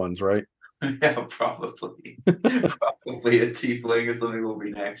pretty ones, right? Yeah, probably. Probably a tiefling or something will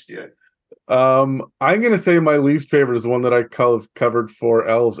be next year. I'm going to say my least favorite is the one that I covered for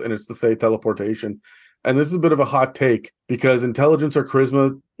elves, and it's the Fey teleportation. And this is a bit of a hot take, because intelligence or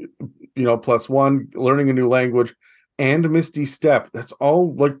charisma, +1, learning a new language, and Misty Step, that's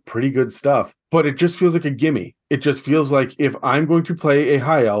all like pretty good stuff. But it just feels like a gimme. It just feels like if I'm going to play a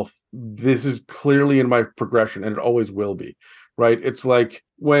high elf, this is clearly in my progression, and it always will be, right? It's like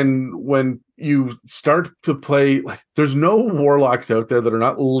when you start to play, like, there's no warlocks out there that are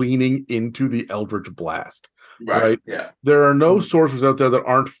not leaning into the Eldritch Blast. Right? Yeah. There are no sorcerers out there that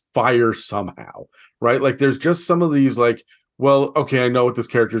aren't fire somehow, right? Like, there's just some of these, like, well, okay, I know what this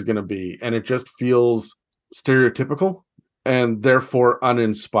character is going to be, and it just feels stereotypical. and therefore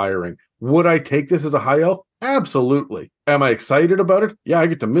uninspiring. Would I take this as a high elf? Absolutely. Am I excited about it? Yeah, I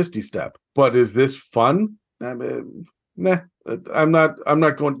get to Misty Step. But is this fun? Nah. I'm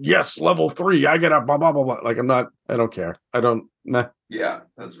not going, yes, level 3, I get a blah blah blah blah. Like I don't care. Nah. Yeah,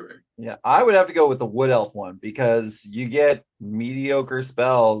 that's right. Yeah, I would have to go with the Wood Elf one because you get mediocre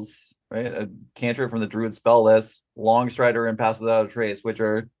spells, right? A cantrip from the Druid spell list, Long Strider and Pass Without a Trace, which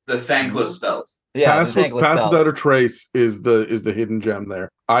are The thankless spells. Pass, the thankless Pass spells. Without a Trace is the hidden gem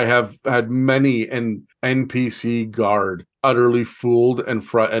there. I have had many an NPC guard utterly fooled and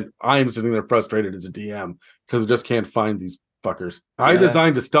I'm sitting there frustrated as a DM because I just can't find these fuckers. I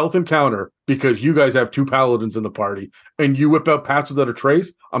designed a stealth encounter because you guys have 2 paladins in the party and you whip out Pass Without a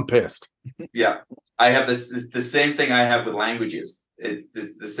Trace. I'm pissed. Yeah, I have the same thing I have with languages.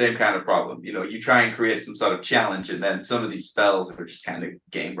 It's the same kind of problem. You try and create some sort of challenge, and then some of these spells are just kind of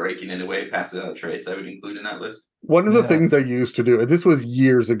game breaking in a way. Pass Without a Trace, I would include in that list. One of the things I used to do, and this was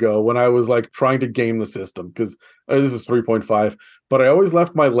years ago when I was like trying to game the system, because this is 3.5, but I always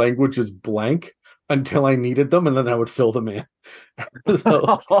left my languages blank until I needed them, and then I would fill them in.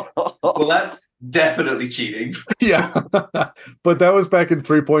 Well, that's definitely cheating. Yeah. But that was back in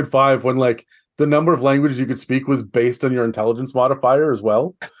 3.5 when like the number of languages you could speak was based on your intelligence modifier as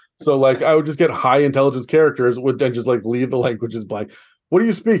well. So like I would just get high intelligence characters would then just like leave the languages blank. What do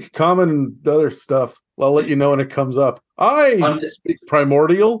you speak? Common and other stuff. Well, I'll let you know when it comes up. I speak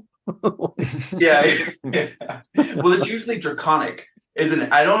primordial. Yeah. Well, it's usually draconic, isn't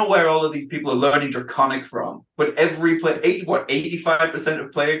it? I don't know where all of these people are learning draconic from, but every 85%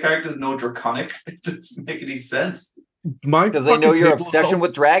 of player characters know draconic. It doesn't make any sense. Because they know your obsession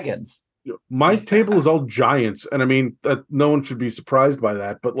with dragons. My table is all giants, and I mean that no one should be surprised by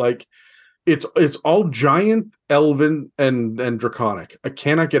that, but like it's all giant, elven, and draconic. I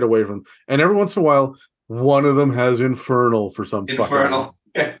cannot get away from them. And every once in a while, one of them has infernal for some infernal.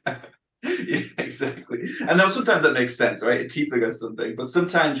 Yeah, exactly. And now sometimes that makes sense, right? A tiefling has something, but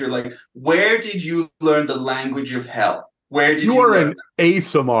sometimes you're like, where did you learn the language of hell? Where did you are learn an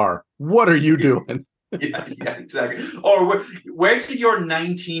ASMR. What are you doing? Yeah, exactly. Or where did your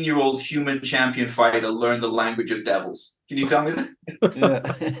 19-year-old human champion fighter learn the language of devils? Can you tell me that?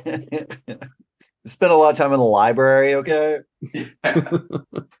 Yeah. Spent a lot of time in the library, okay? Yeah.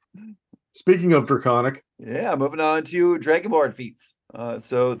 Speaking of draconic. Yeah, moving on to Dragonborn feats.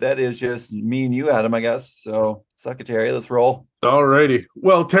 So that is just me and you, Adam, I guess. So suck it, Terry. Let's roll. Alrighty.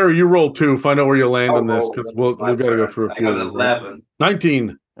 Well, Terry, you roll 2. Find out where you land on this because we've got to go through a few. I got an 11.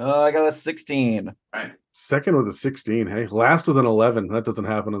 19. I got a 16. Right. Second with a 16. Hey, last with an 11. That doesn't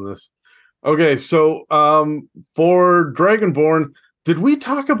happen in this. Okay, so for Dragonborn, did we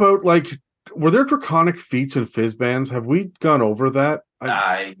talk about like were there draconic feats and fizz bands? Have we gone over that?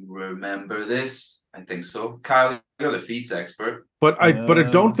 I remember this. I think so. Kyle, you're the feats expert. But I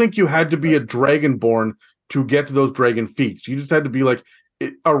don't think you had to be a Dragonborn to get to those dragon feats. You just had to be like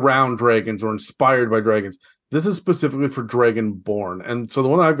around dragons or inspired by dragons. This is specifically for Dragonborn. And so the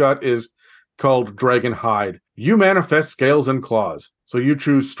one I've got is called Dragon Hide. You manifest scales and claws. So you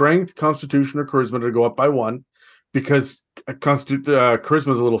choose strength, constitution, or charisma to go up by 1. Because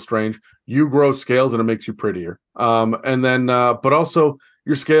charisma is a little strange. You grow scales and it makes you prettier. And then, but also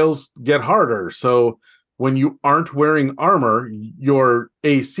your scales get harder. So when you aren't wearing armor, your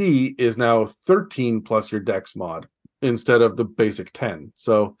AC is now 13 plus your dex mod instead of the basic 10.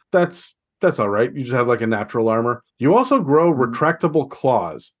 So that's all right. You just have like a natural armor. You also grow retractable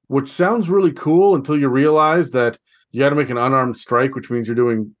claws, which sounds really cool until you realize that you got to make an unarmed strike, which means you're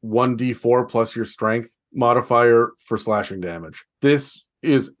doing 1d4 plus your strength modifier for slashing damage. This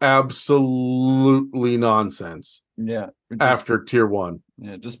is absolutely nonsense. Yeah. After tier 1.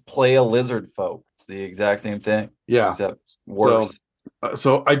 Yeah, just play a lizard folk. It's the exact same thing. Yeah. Except worse.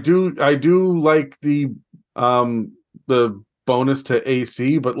 So I do like the bonus to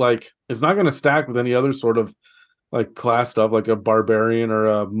AC, but like it's not going to stack with any other sort of like class stuff, like a barbarian or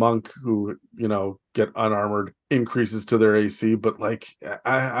a monk who get unarmored increases to their AC. But like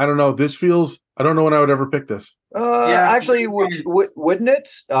I don't know, this feels, I don't know when I would ever pick this. Actually, wouldn't it?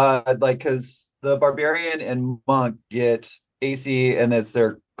 Like because the barbarian and monk get AC, and it's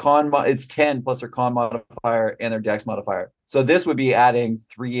their it's 10 plus their con modifier and their dex modifier. So this would be adding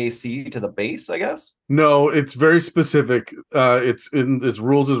 3 AC to the base, I guess. No, it's very specific. It's in its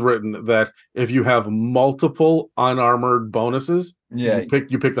rules is written that if you have multiple unarmored bonuses, you pick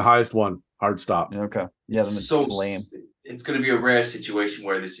the highest one. Hard stop. Okay. Yeah, then it's so lame. It's going to be a rare situation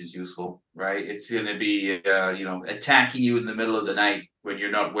where this is useful, right? It's going to be, attacking you in the middle of the night when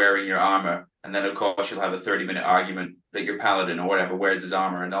you're not wearing your armor. And then, of course, you'll have a 30-minute argument that your paladin or whatever wears his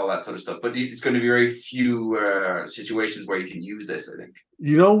armor and all that sort of stuff. But it's going to be very few situations where you can use this, I think.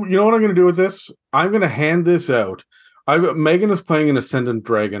 You know what I'm going to do with this? I'm going to hand this out. Megan is playing an Ascendant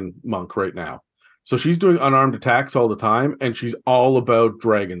Dragon monk right now. So she's doing unarmed attacks all the time, and she's all about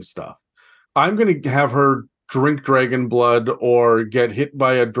dragon stuff. I'm going to have her drink dragon blood or get hit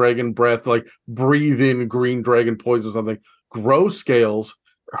by a dragon breath, like breathe in green dragon poison or something, grow scales.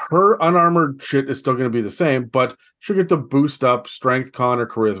 Her unarmored shit is still going to be the same, but she'll get to boost up strength, con, or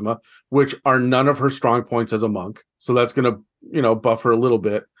charisma, which are none of her strong points as a monk. So that's going to, buff her a little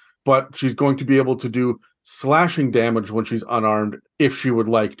bit. But she's going to be able to do slashing damage when she's unarmed if she would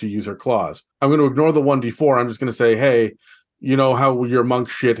like to use her claws. I'm going to ignore the 1d4. I'm just going to say, hey, you know how your monk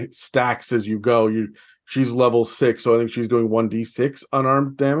shit stacks as you go. She's level 6, so I think she's doing 1d6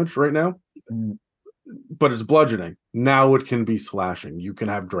 unarmed damage right now. But it's bludgeoning. Now it can be slashing. You can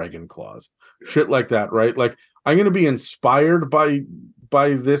have dragon claws. Shit like that, right? Like, I'm going to be inspired by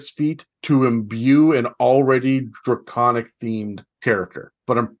this feat to imbue an already draconic themed character.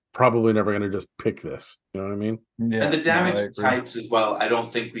 But I'm probably never going to just pick this. You know what I mean? Yeah. And the damage types as well. I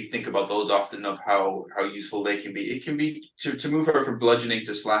don't think we think about those often, of how useful they can be. It can be to move her from bludgeoning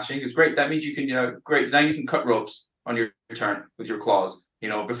to slashing is great. That means you can great. Now you can cut ropes on your turn with your claws.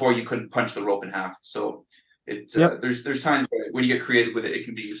 Before you couldn't punch the rope in half. So it's there's times when you get creative with it, it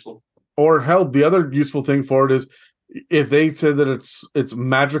can be useful. Or hell, the other useful thing for it is if they said that it's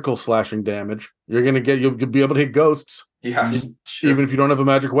magical slashing damage, you'll be able to hit ghosts. Yeah, sure. Even if you don't have a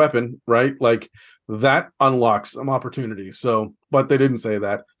magic weapon, right? Like that unlocks some opportunities. So, but they didn't say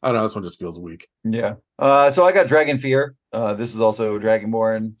that. I don't know. This one just feels weak. Yeah. So I got Dragon Fear. This is also a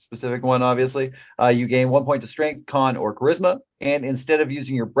Dragonborn specific one, obviously. You gain 1 point to strength, con, or charisma. And instead of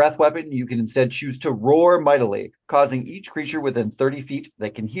using your breath weapon, you can instead choose to roar mightily, causing each creature within 30 feet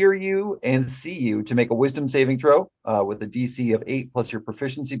that can hear you and see you to make a wisdom saving throw with a DC of 8 plus your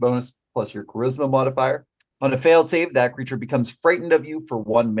proficiency bonus plus your charisma modifier. On a failed save, that creature becomes frightened of you for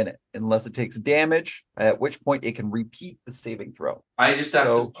 1 minute, unless it takes damage, at which point it can repeat the saving throw. I just have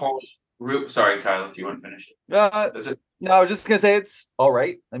to pause. Sorry, Kyle, if you want to finish it. No, I was just going to say it's all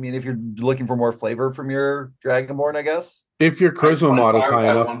right. I mean, if you're looking for more flavor from your Dragonborn, I guess. If your charisma mod is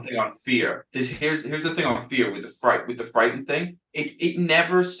high enough. One thing on fear. Here's the thing on fear with the frightened thing. It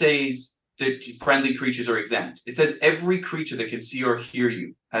never says that friendly creatures are exempt. It says every creature that can see or hear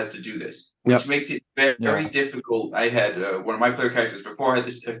you has to do this, which makes it very difficult. I had one of my player characters before had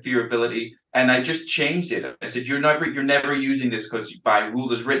this fear ability, and I just changed it. I said, you're never using this because by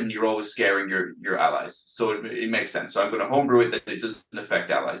rules as written, you're always scaring your allies. So it makes sense. So I'm going to homebrew it that it doesn't affect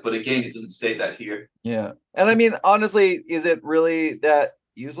allies. But again, it doesn't state that here. Yeah. And I mean, honestly, is it really that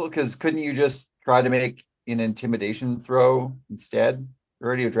useful? Because couldn't you just try to make an intimidation throw instead? You're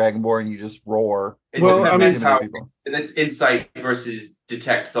already a Dragonborn, you just roar. Well, I mean, it's insight versus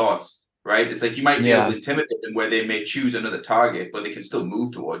detect thoughts, right? It's like you might be able to intimidate them where they may choose another target, but they can still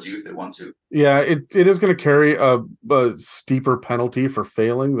move towards you if they want to. Yeah, it is going to carry a steeper penalty for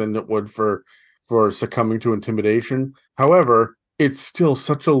failing than it would for succumbing to intimidation. However, it's still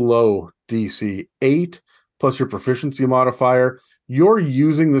such a low DC. 8 plus your proficiency modifier. You're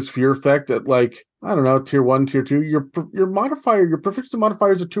using this fear effect at I don't know, tier 1, tier 2. Your proficiency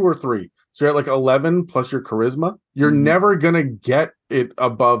modifier is a 2 or 3. So you're at 11 plus your charisma. You're never gonna get it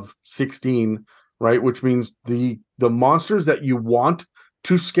above 16, right? Which means the monsters that you want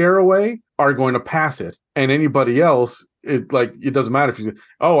to scare away are going to pass it, and anybody else, it doesn't matter if you.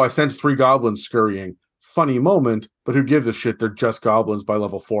 Oh, I sent 3 goblins scurrying. Funny moment, but who gives a shit? They're just goblins. By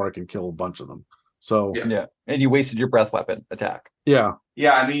level 4, I can kill a bunch of them. So yeah, and you wasted your breath weapon attack. Yeah.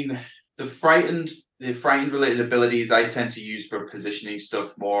 I mean, the frightened related abilities I tend to use for positioning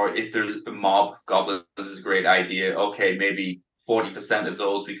stuff more. If there's a mob, goblins is a great idea. Okay, maybe 40% of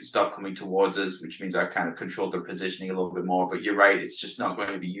those we can stop coming towards us, which means I kind of control their positioning a little bit more. But you're right, it's just not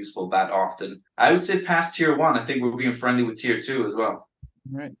going to be useful that often. I would say past tier 1. I think we're being friendly with tier 2 as well.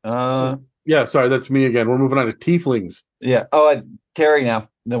 All right. Yeah, sorry, that's me again. We're moving on to tieflings. Yeah. Oh, Terry now.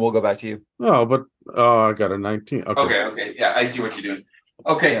 Then we'll go back to you. Oh, but I got a 19. Okay. Yeah, I see what you're doing.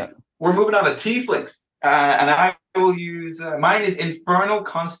 Okay, we're moving on to tieflings. And I will use, mine is Infernal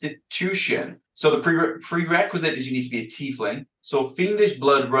Constitution. So the prerequisite is you need to be a tiefling. So fiendish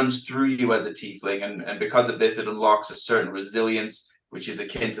blood runs through you as a tiefling. And because of this, it unlocks a certain resilience, which is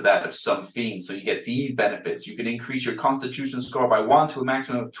akin to that of some fiends. So you get these benefits. You can increase your constitution score by 1 to a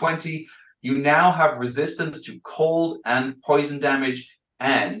maximum of 20. You now have resistance to cold and poison damage,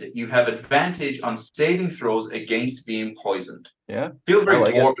 and you have advantage on saving throws against being poisoned. Yeah. Feels very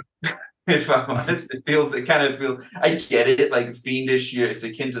dwarven. If I'm honest, it kind of feels, I get it, like fiendish, it's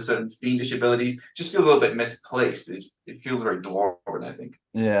akin to certain fiendish abilities, just feels a little bit misplaced. It feels very dwarven, I think.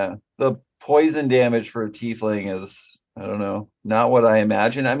 Yeah. The poison damage for a tiefling is, I don't know, not what I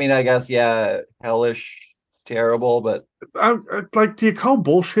imagine. I mean, I guess, yeah, hellish, it's terrible, but Like, do you call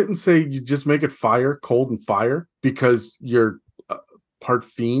bullshit and say you just make it fire, cold and fire because you're part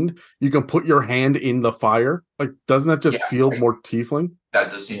fiend? You can put your hand in the fire. Like, doesn't that just feel more tiefling? That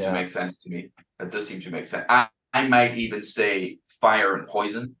does seem to make sense to me. That does seem to make sense. I might even say fire and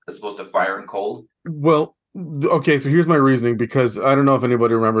poison as opposed to fire and cold. Well, okay, so here's my reasoning, because I don't know if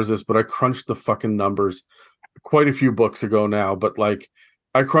anybody remembers this, but I crunched the fucking numbers quite a few books ago now, but like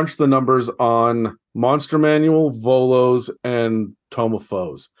I crunched the numbers on Monster Manual, Volos, and Tome of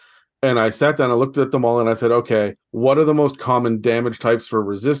Foes. And I sat down, I looked at them all, and I said, okay, what are the most common damage types for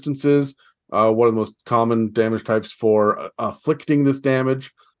resistances? What are the most common damage types for afflicting this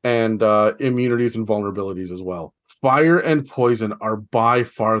damage? And immunities and vulnerabilities as well. Fire and poison are by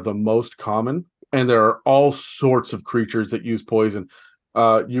far the most common, and there are all sorts of creatures that use poison.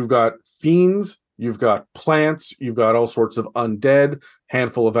 You've got fiends, you've got plants, you've got all sorts of undead,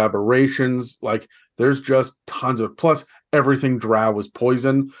 handful of aberrations. Like, there's just tons of, plus everything drow is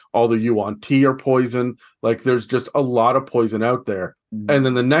poison. All the Yuan-Ti are poison. Like, there's just a lot of poison out there. And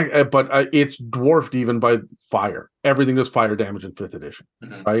then the next, but it's dwarfed even by fire. Everything does fire damage in 5th edition,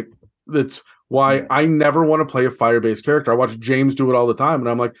 right? That's why I never want to play a fire-based character. I watch James do it all the time, and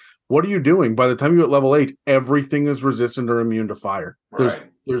I'm like, what are you doing? By the time you hit level 8, everything is resistant or immune to fire.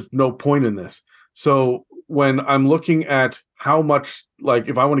 There's no point in this. So when I'm looking at how much, like,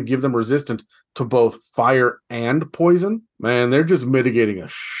 if I want to give them resistant to both fire and poison, man, they're just mitigating a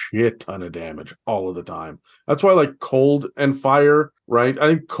shit ton of damage all of the time. That's why, like, cold and fire, right? I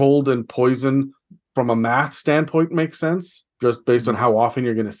think cold and poison from a math standpoint makes sense, just based on how often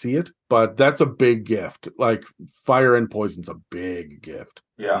you're going to see it. But that's a big gift. Like, fire and poison's a big gift.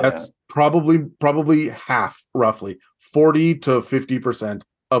 Yeah. That's probably half, roughly 40 to 50%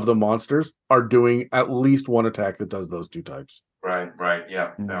 of the monsters are doing at least one attack that does those two types. Right.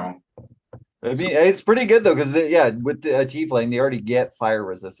 Yeah. So I mean, it's pretty good though, because with the tiefling, they already get fire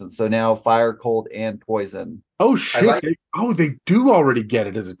resistance. So now fire, cold, and poison. Oh shit! They do already get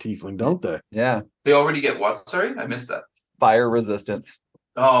it as a tiefling, don't they? Yeah, they already get what? Sorry, I missed that. Fire resistance.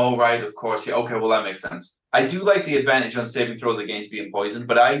 Oh, right, of course. Yeah, okay, well, that makes sense. I do like the advantage on saving throws against being poisoned,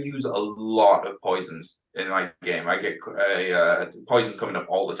 but I use a lot of poisons in my game. I get poisons coming up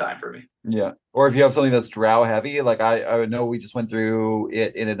all the time for me. Yeah. Or if you have something that's drow heavy, like I know we just went through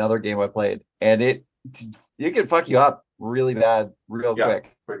it in another game I played, and it can fuck you up really bad real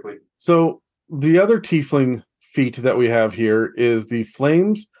quickly. So the other tiefling feat that we have here is the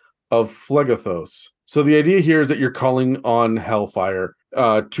Flames of Phlegethos. So the idea here is that you're calling on Hellfire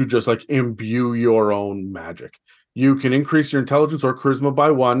to just like imbue your own magic. You can increase your intelligence or charisma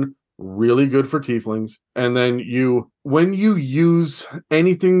by 1, really good for tieflings. And then when you use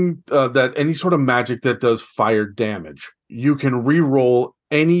anything any sort of magic that does fire damage, you can re-roll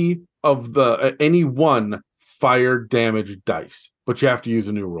any one fire damage dice, but you have to use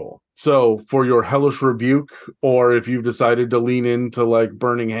a new roll. So for your Hellish Rebuke, or if you've decided to lean into like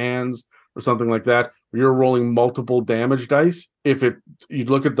Burning Hands or something like that, you're rolling multiple damage dice. If you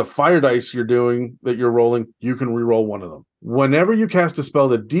look at the fire dice you're rolling, you can re-roll one of them. Whenever you cast a spell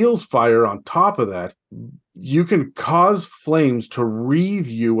that deals fire on top of that, you can cause flames to wreathe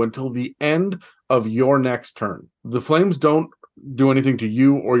you until the end of your next turn. The flames don't do anything to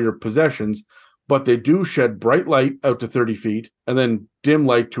you or your possessions, but they do shed bright light out to 30 feet and then dim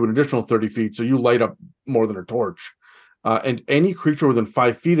light to an additional 30 feet, so you light up more than a torch. And any creature within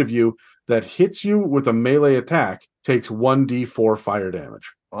 5 feet of you that hits you with a melee attack takes 1d4 fire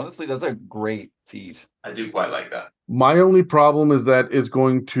damage. Honestly, that's a great feat. I do quite like that. My only problem is that it's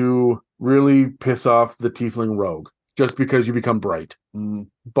going to really piss off the tiefling rogue, just because you become bright.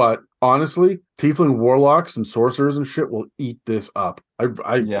 But honestly, tiefling warlocks and sorcerers and shit will eat this up. I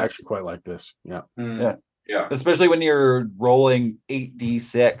actually quite like this. Yeah. Especially when you're rolling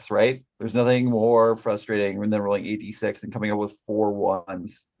 8d6, right? There's nothing more frustrating than rolling 8d6 and coming up with 4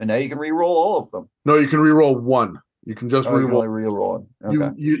 ones. And now you can re-roll all of them. No, you can re-roll 1. You can just re-roll. Re-roll.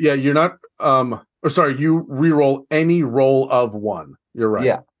 Okay. You're not you re-roll any roll of 1. You're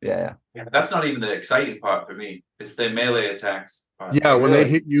right. Yeah. That's not even the exciting part for me. It's the melee attacks part. Yeah, when they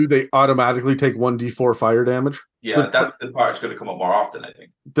hit you, they automatically take 1d4 fire damage. Yeah, that's the part that's going to come up more often, I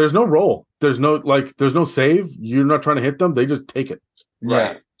think. There's no roll. There's no save. You're not trying to hit them. They just take it.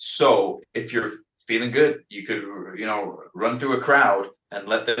 Right. So if you're feeling good, you could, run through a crowd and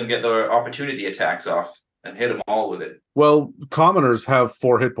let them get their opportunity attacks off. and hit them all with it. Well, commoners have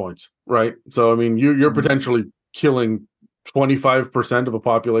 4 hit points, right? So I mean, you're potentially killing 25% of a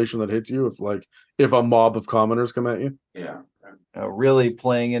population that hits you if a mob of commoners come at you. Yeah. Really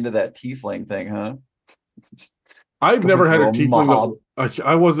playing into that tiefling thing, huh? I've never had a tiefling mob.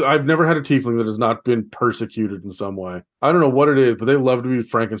 I've never had a tiefling that has not been persecuted in some way. I don't know what it is, but they love to be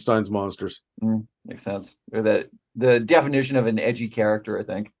Frankenstein's monsters. Makes sense. Or the definition of an edgy character, I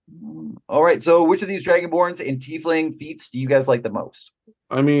think. All right. So which of these Dragonborns and Tiefling feats do you guys like the most?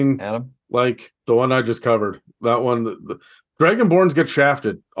 I mean, Adam? like the one I just covered. That one, the Dragonborns get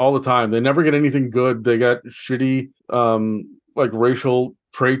shafted all the time. They never get anything good. They got shitty like racial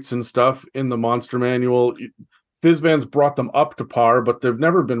traits and stuff in the monster manual. Fizzban's brought them up to par, but they've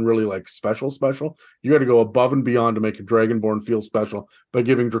never been really like special. You got to go above and beyond to make a Dragonborn feel special by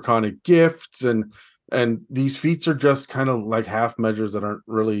giving draconic gifts, and these feats are just kind of like half measures that aren't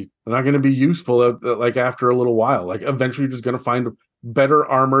really, they're not going to be useful like after a little while. Like eventually you're just going to find better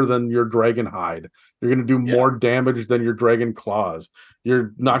armor than your dragon hide. You're going to do more damage than your dragon claws.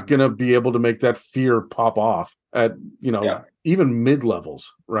 You're not going to be able to make that fear pop off at, even mid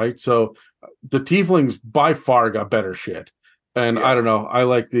levels, right? So the tieflings by far got better shit. And I don't know, I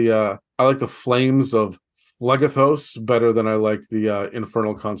like the flames of Phlegethos better than I like the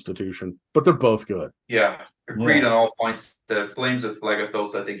Infernal Constitution, but they're both good. Yeah, agreed on all points. The Flames of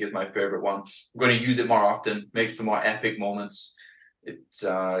Phlegethos, I think, is my favorite one. I'm going to use it more often, makes for more epic moments. It's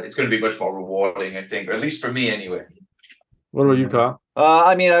going to be much more rewarding, I think, or at least for me anyway. What about you, Kyle?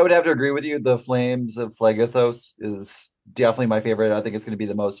 I mean, I would have to agree with you. The Flames of Phlegethos is definitely my favorite. I think it's going to be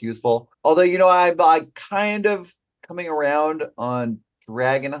the most useful. Although, I kind of coming around on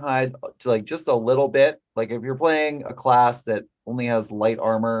Dragonhide to like just a little bit. Like if you're playing a class that only has light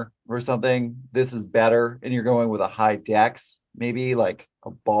armor or something, this is better. And you're going with a high dex, maybe like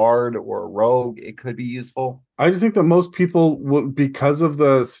a bard or a rogue, it could be useful. I just think that most people will, because of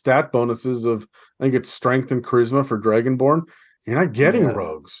the stat bonuses of, I think it's strength and charisma for Dragonborn, you're not getting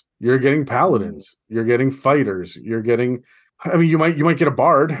rogues. You're getting paladins. You're getting fighters. You're getting, I mean, you might get a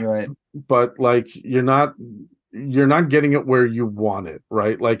bard, right? But like you're not getting it where you want it,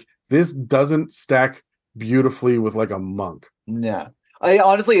 right? Like this doesn't stack beautifully with like a monk. Yeah. I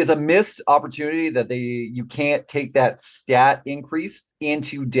honestly, it's a missed opportunity that you can't take that stat increase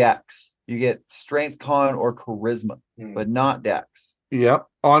into dex. You get strength, con, or charisma, but not dex. Yeah.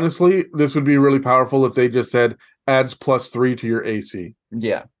 Honestly, this would be really powerful if they just said adds +3 to your AC.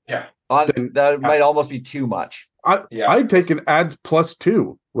 Yeah. Yeah. That might almost be too much. I'd take an adds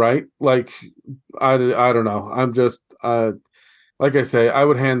 +2, right? Like, I don't know. I'm just, like I say, I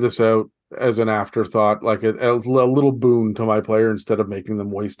would hand this out as an afterthought, like a little boon to my player instead of making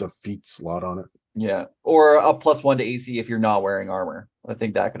them waste a feat slot on it. Yeah. Or a +1 to AC if you're not wearing armor. I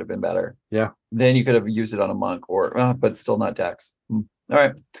think that could have been better. Yeah. Then you could have used it on a monk but still not dex. All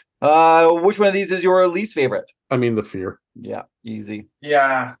right. Which one of these is your least favorite? I mean, the fear. Yeah, easy.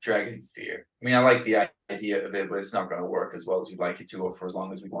 Yeah, Dragon Fear. I mean, I like the idea of it, but it's not going to work as well as we'd like it to, or for as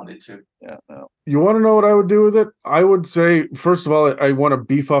long as we want it to. Yeah. No. You want to know what I would do with it? I would say, first of all, I want to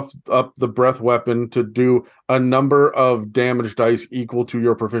beef up the breath weapon to do a number of damage dice equal to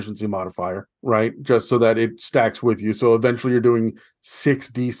your proficiency modifier, right? Just so that it stacks with you. So eventually you're doing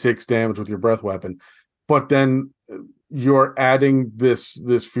 6d6 damage with your breath weapon. But then you're adding this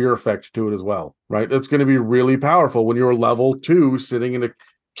fear effect to it as well, right? It's going to be really powerful when you're level 2 sitting in a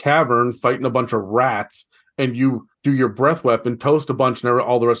cavern fighting a bunch of rats and you do your breath weapon, toast a bunch, and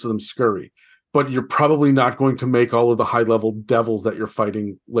all the rest of them scurry. But you're probably not going to make all of the high level devils that you're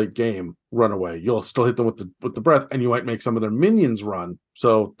fighting late game run away. You'll still hit them with the breath, and you might make some of their minions run.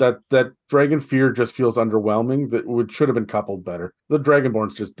 So that Dragon Fear just feels underwhelming. That should have been coupled better. The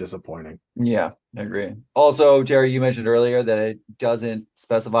Dragonborn's just disappointing. Yeah, I agree. Also, Jerry, you mentioned earlier that it doesn't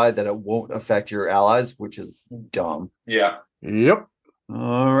specify that it won't affect your allies, which is dumb. Yeah. Yep.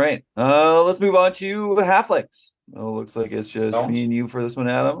 All right. Let's move on to halflings. Oh, looks like it's just me and you for this one,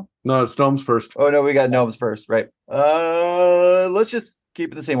 Adam. No, it's gnomes first. Oh no, we got gnomes first, right? Let's just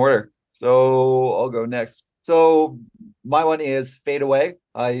keep it the same order. So I'll go next. So my one is Fade Away.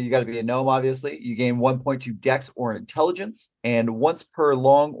 You got to be a gnome, obviously. You gain 1.2 dex or intelligence. And once per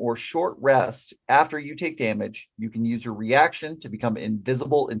long or short rest, after you take damage, you can use your reaction to become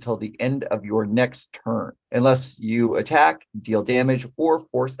invisible until the end of your next turn, unless you attack, deal damage, or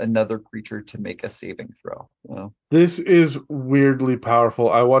force another creature to make a saving throw. Well, this is weirdly powerful.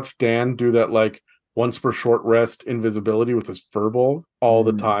 I watched Dan do that like once per short rest invisibility with his furball all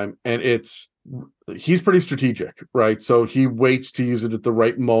the time, and it's he's pretty strategic, right? So he waits to use it at the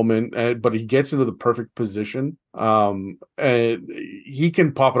right moment, but he gets into the perfect position. And he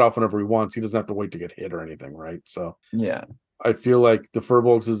can pop it off whenever he wants. He doesn't have to wait to get hit or anything, right? So Yeah. I feel like the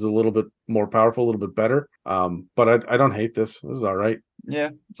Furbolgs is a little bit more powerful, a little bit better. But I don't hate this. This is all right. Yeah.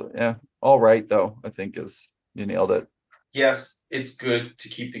 So yeah. All right though, I think you nailed it. Yes, it's good to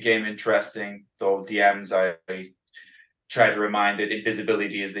keep the game interesting. Though DMs, I try to remind that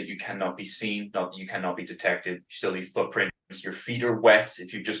invisibility is that you cannot be seen, not that you cannot be detected. You still leave footprints. Your feet are wet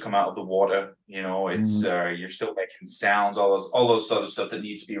if you've just come out of the water. You know, it's you're still making sounds, all those sort of stuff that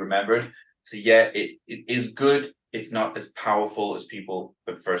needs to be remembered. So yeah, it is good. It's not as powerful as people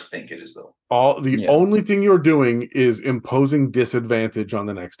would first think it is, though. Only thing you're doing is imposing disadvantage on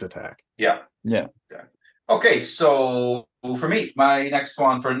the next attack. Yeah. Yeah. Exactly. Okay, so for me, my next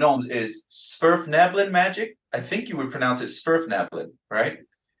one for gnomes is Svirfneblin magic. I think you would pronounce it Svirfneblin, right?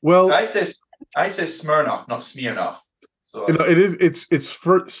 Well, I say Smirnoff, not Smirnoff. So it's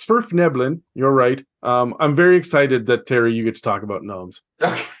Svirfneblin. You're right. I'm very excited that Terry, you get to talk about gnomes.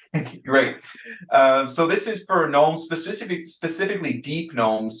 Okay, great. So this is for gnomes, specifically deep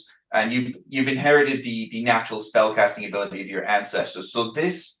gnomes, and you've inherited the natural spellcasting ability of your ancestors. So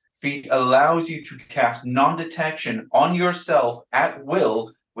this feat allows you to cast non-detection on yourself at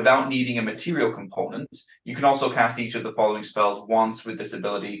will without needing a material component. You can also cast each of the following spells once with this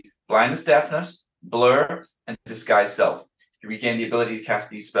ability: Blindness, Deafness, Blur, and Disguise Self. You regain the ability to cast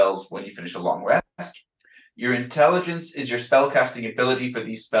these spells when you finish a long rest. Your intelligence is your spellcasting ability for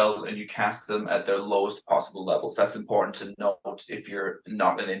these spells, and you cast them at their lowest possible levels. That's important to note if you're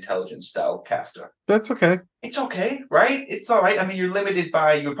not an intelligence style caster. That's okay. It's okay, right? It's all right. I mean, you're limited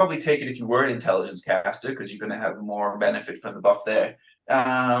by, you would probably take it if you were an intelligence caster, because you're going to have more benefit from the buff there.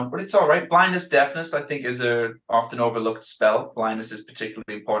 But it's all right. Blindness, Deafness, I think, is a often overlooked spell. Blindness is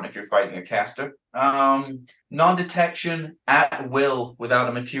particularly important if you're fighting a caster. Non-detection at will without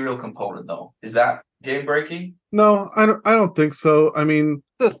a material component, though. Is that game breaking? No, I don't think so. I mean,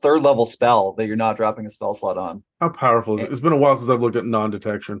 The third level spell that you're not dropping a spell slot on. how powerful is it? It's been a while since I've looked at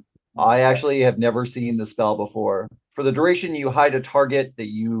non-detection. I actually have never seen the spell before. For the duration, you hide a target that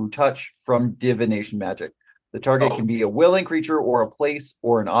you touch from divination magic. The target can be a willing creature or a place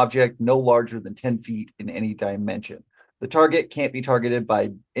or an object no larger than 10 feet in any dimension. The target can't be targeted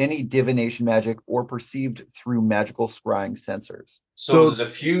by any divination magic or perceived through magical scrying sensors. So there's a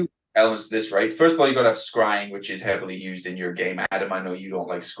few elements to this, right? First of all, you got to have scrying, which is heavily used in your game. Adam, I know you don't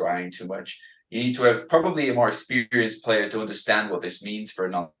like scrying too much. You need to have probably a more experienced player to understand what this means for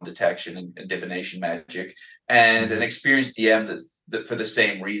non-detection and divination magic, and an experienced DM that for the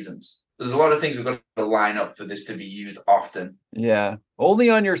same reasons. There's a lot of things we've got to line up for this to be used often. Yeah. Only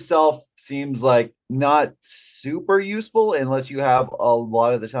on yourself seems like not super useful unless you have a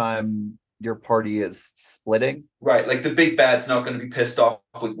lot of the time your party is splitting. Right. Like the big bad's not going to be pissed off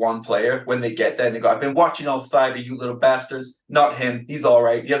with one player when they get there and they go, I've been watching all 5 of you little bastards. Not him. He's all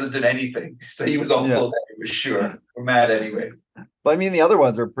right. He hasn't done anything. So he was also there for sure. We're mad anyway. But I mean, the other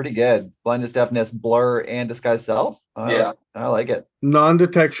ones are pretty good. Blindness, Deafness, Blur, and Disguise Self. Yeah. I like it.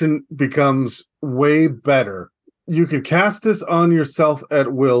 Non-detection becomes way better. You can cast this on yourself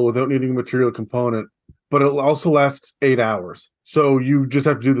at will without needing a material component, but it also lasts 8 hours. So you just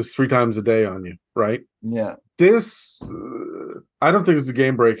have to do this 3 times a day on you, right? Yeah. This, I don't think it's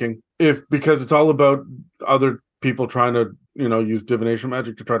game breaking because it's all about other people trying to, use divination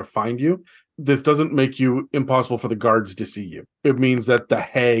magic to try to find you. This doesn't make you impossible for the guards to see you. It means that the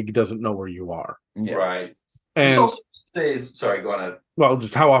hag doesn't know where you are. Yeah. Right. And this also says, sorry, go on. Well,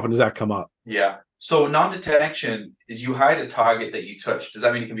 just how often does that come up? Yeah. So non-detection is you hide a target that you touch. Does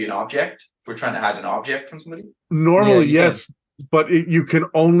that mean it can be an object? We're trying to hide an object from somebody? Normally, yes, but you can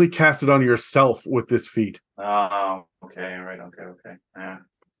only cast it on yourself with this feat. Oh, okay. Right. Okay. Yeah.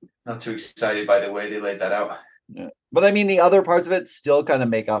 Not too excited by the way they laid that out. Yeah. But I mean, the other parts of it still kind of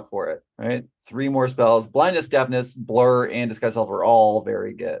make up for it, right? 3 more spells. Blindness, Deafness, Blur, and Disguise Self are all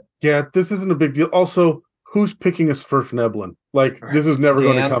very good. Yeah, this isn't a big deal. Also, who's picking a Svirfneblin? Like, this is never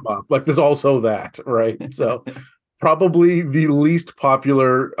going to come up. Like, there's also that, right? So, probably the least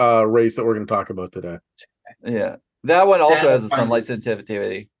popular race that we're going to talk about today. Yeah. That one also has a sunlight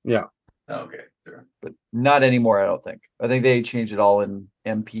sensitivity. Yeah. Okay, sure. But not anymore, I don't think. I think they changed it all in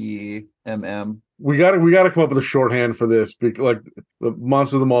MP, MM. We gotta come up with a shorthand for this, like the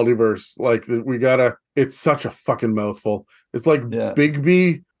Monster of the Multiverse. Like it's such a fucking mouthful. It's like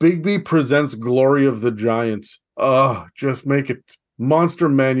Bigby presents Glory of the Giants. Just make it. Monster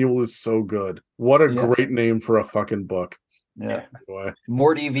Manual is so good. What a great name for a fucking book. Yeah. Anyway.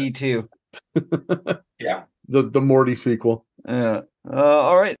 Morty V2. Yeah. The Morty sequel. Yeah.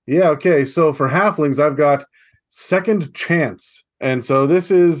 All right. Yeah, okay. So for halflings, I've got Second Chance. And so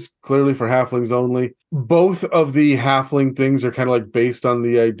this is clearly for halflings only. Both of the halfling things are kind of like based on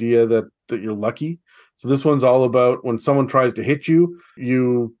the idea that you're lucky. So this one's all about when someone tries to hit you,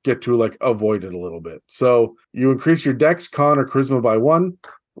 you get to like avoid it a little bit. So you increase your dex, con, or charisma by 1.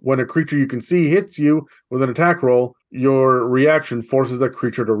 When a creature you can see hits you with an attack roll, your reaction forces that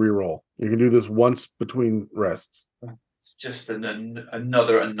creature to reroll. You can do this once between rests. It's just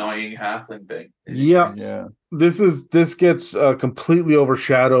another annoying halfling thing. Yeah. Yeah. This gets completely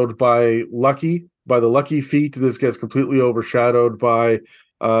overshadowed by the lucky feat. This gets completely overshadowed by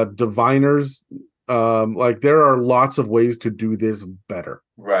diviners. Like there are lots of ways to do this better.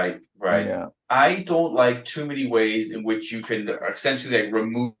 Right. Yeah. I don't like too many ways in which you can essentially like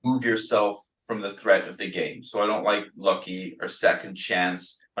remove yourself from the threat of the game. So I don't like lucky or second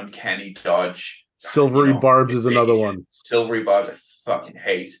chance, uncanny dodge. Silvery barbs is another one. Silvery barbs I fucking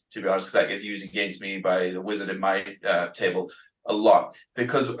hate, to be honest, because that gets used against me by the wizard in my table a lot.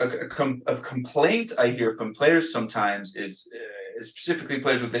 Because a complaint I hear from players sometimes is specifically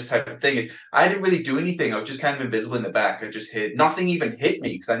players with this type of thing is I didn't really do anything. I was just kind of invisible in the back. I just hit. Nothing even hit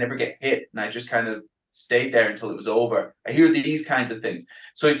me because I never get hit, and I just kind of stayed there until it was over. I hear these kinds of things.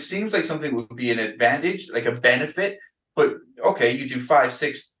 So it seems like something would be an advantage, like a benefit. But okay, you do 5,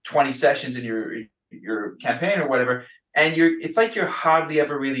 6, 20 sessions in your campaign or whatever, and it's like you're hardly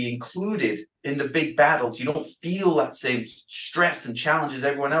ever really included in the big battles. You don't feel that same stress and challenge as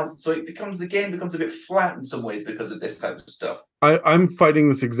everyone else. So the game becomes a bit flat in some ways because of this type of stuff. I'm fighting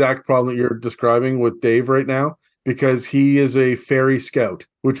this exact problem that you're describing with Dave right now, because he is a fairy scout,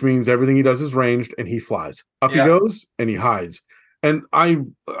 which means everything he does is ranged and he flies. Up he goes and he hides. And I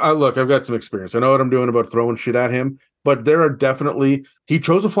look, I've got some experience. I know what I'm doing about throwing shit at him, but there are definitely, he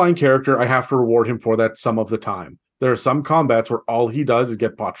chose a flying character. I have to reward him for that some of the time. There are some combats where all he does is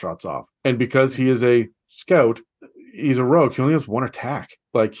get pot shots off. And because he is a scout, he's a rogue, he only has 1 attack.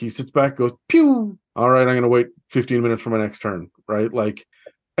 Like he sits back, goes, pew! All right, I'm going to wait 15 minutes for my next turn, right? Like,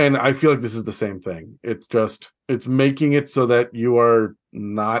 and I feel like this is the same thing. It's making it so that you are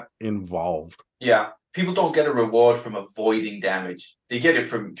not involved. Yeah. People don't get a reward from avoiding damage. They get it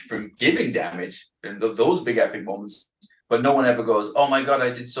from giving damage in those big epic moments. But no one ever goes, oh my God, I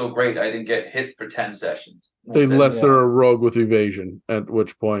did so great. I didn't get hit for 10 sessions. Unless they're a rogue with evasion, at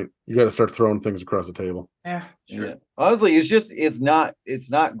which point you got to start throwing things across the table. Yeah, sure. Yeah. Honestly, it's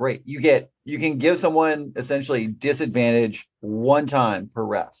not great. You can give someone essentially disadvantage 1 time per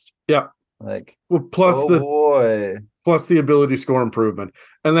rest. Yeah. Like, well, plus the ability score improvement.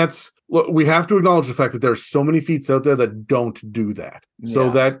 And we have to acknowledge the fact that there's so many feats out there that don't do that. So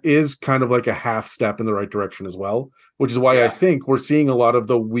that is kind of like a half step in the right direction as well, which is why I think we're seeing a lot of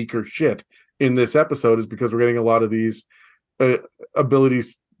the weaker shit in this episode, is because we're getting a lot of these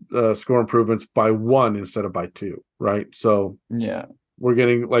abilities score improvements by 1 instead of by 2, right? So we're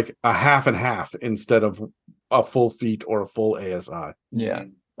getting like a half and half instead of a full feat or a full ASI. Yeah.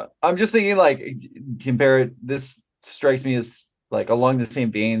 I'm just thinking, like, compare it. This strikes me as like along the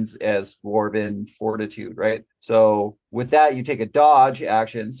same veins as Dwarven Fortitude, right? So with that, you take a dodge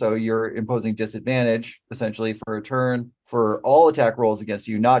action, so you're imposing disadvantage essentially for a turn for all attack rolls against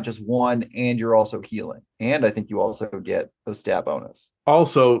you, not just 1, and you're also healing. And I think you also get a stat bonus.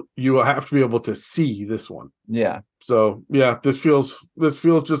 Also, you have to be able to see this one. Yeah. So yeah, this feels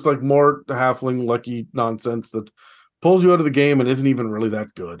just like more halfling lucky nonsense that pulls you out of the game and isn't even really that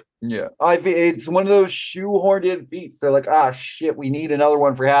good. Yeah. It's one of those shoehorned feats. They're like, shit, we need another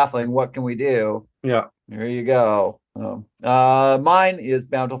one for halfling. What can we do? Yeah. There you go. Mine is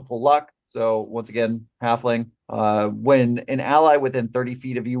Bountiful Luck. So once again, halfling. When an ally within 30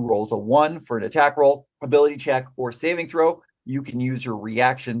 feet of you rolls a 1 for an attack roll, ability check, or saving throw, you can use your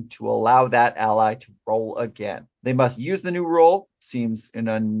reaction to allow that ally to roll again. They must use the new roll. Seems an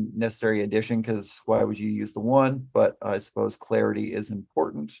unnecessary addition, because why would you use the 1? But I suppose clarity is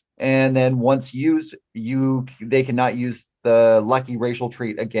important. And then once used, they cannot use the lucky racial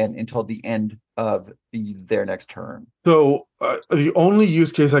trait again until the end of their next turn. So the only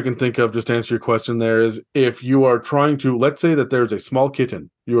use case I can think of, just to answer your question there, is if you are trying to, let's say that there's a small kitten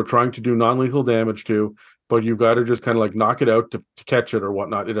you are trying to do non-lethal damage to, but you've got to just kind of like knock it out to catch it or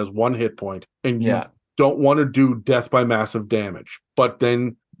whatnot. It has 1 hit point, and you don't want to do death by massive damage. But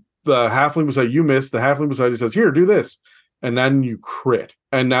then the halfling beside you miss, the halfling beside you says, here, do this. And then you crit.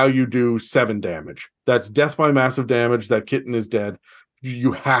 And now you do 7 damage. That's death by massive damage. That kitten is dead.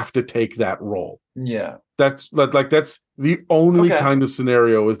 You have to take that roll. Yeah. That's the only kind of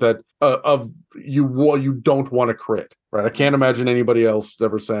scenario is that you don't want to crit, right? I can't imagine anybody else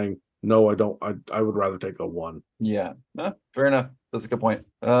ever saying, no, I don't. I would rather take the 1. Yeah, fair enough. That's a good point.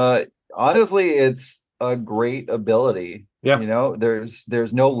 Honestly, it's a great ability. Yeah. You know,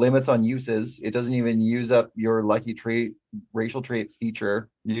 there's no limits on uses. It doesn't even use up your lucky trait, racial trait feature.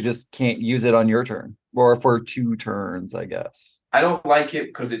 You just can't use it on your turn or for 2 turns, I guess. I don't like it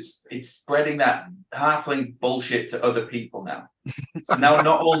because it's spreading that halfling bullshit to other people now. So now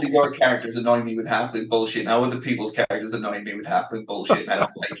not only your characters annoying me with halfling bullshit, now other people's characters annoying me with halfling bullshit, and I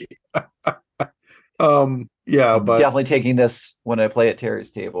don't like it. Yeah, I'm but definitely taking this when I play at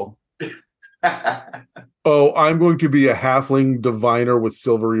Terry's table. oh, I'm going to be a halfling diviner with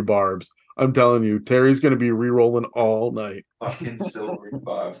silvery barbs. I'm telling you, Terry's going to be re-rolling all night. Fucking silvery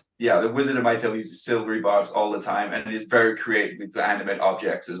barbs. Yeah, the Wizard of My Tale uses silvery barbs all the time and is very creative with the animate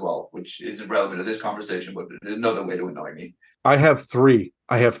objects as well, which isn't relevant to this conversation, but another way to annoy me. I have 3.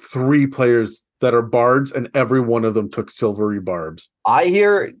 I have 3 players that are bards, and every one of them took silvery barbs.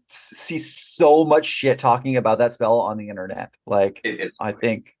 I see so much shit talking about that spell on the internet. Like, I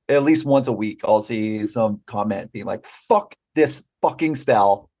think at least once a week, I'll see some comment being like, fuck this fucking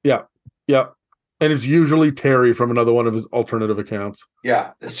spell. Yeah. And it's usually Terry from another one of his alternative accounts.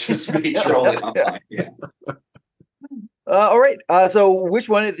 Yeah, it's just me trolling online. Yeah. All right. So which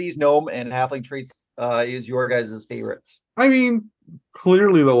one of these gnome and halfling traits is your guys' favorites? I mean,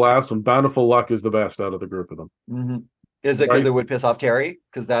 clearly the last one, Bountiful Luck, is the best out of the group of them. Mm-hmm. Is it because it would piss off Terry?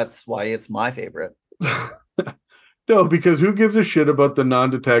 Because that's why it's my favorite. No, because who gives a shit about the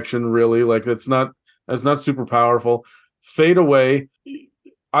non-detection, really? Like, that's not super powerful. Fade Away,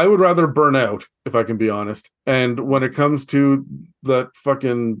 I would rather burn out, if I can be honest. And when it comes to that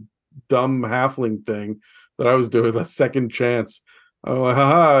fucking dumb halfling thing that I was doing, the second chance, I'm like,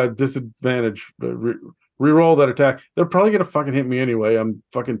 haha, disadvantage. Reroll that attack. They're probably going to fucking hit me anyway. I'm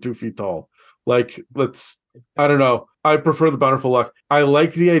fucking 2 feet tall. Like, I don't know. I prefer the Bountiful Luck. I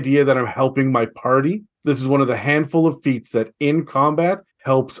like the idea that I'm helping my party. This is one of the handful of feats that in combat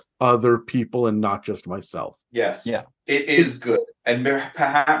helps other people and not just myself. Yes. Yeah. It is good. And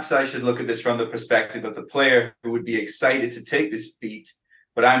perhaps I should look at this from the perspective of the player who would be excited to take this feat,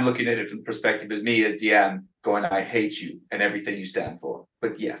 but I'm looking at it from the perspective as me as DM going, I hate you and everything you stand for.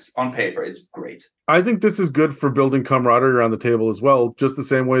 But yes, on paper, it's great. I think this is good for building camaraderie around the table as well, just the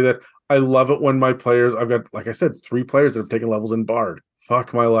same way that I love it when my players, I've got, like I said, 3 players that have taken levels in Bard.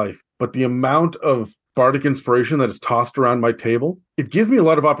 Fuck my life. But the amount of bardic inspiration that is tossed around my table, it gives me a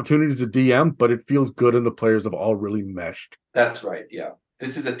lot of opportunities to DM, but it feels good and the players have all really meshed. That's right, yeah.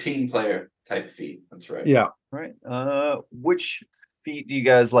 This is a team player type feat. That's right. Yeah. Right. Which feat do you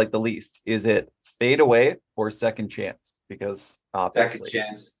guys like the least? Is it Fade Away or Second Chance? Because obviously. Second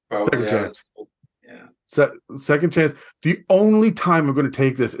chance. Probably, Chance. Yeah. Second chance. The only time I'm going to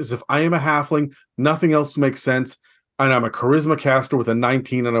take this is if I am a halfling, nothing else makes sense, and I'm a charisma caster with a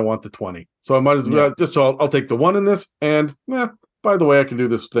 19 and I want the 20. So I might as well I'll take the 1 in this, and by the way, I can do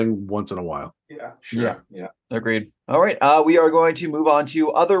this thing once in a while. Yeah, sure. Yeah. Agreed. All right. We are going to move on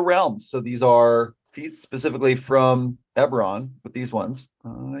to other realms. So these are feats specifically from Eberron with these ones.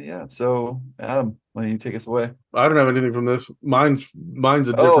 So Adam, why don't you take us away? I don't have anything from this. Mine's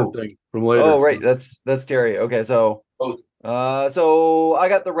a different thing from later. Oh, right. So. That's Terry. Okay, so so I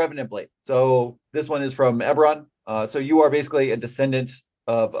got the Revenant Blade. So this one is from Eberron. So you are basically a descendant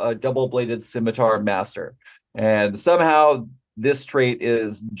of a double-bladed scimitar master. And somehow this trait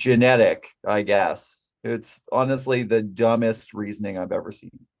is genetic, I guess. It's honestly the dumbest reasoning I've ever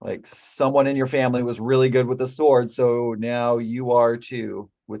seen. Like, someone in your family was really good with the sword, so now you are too,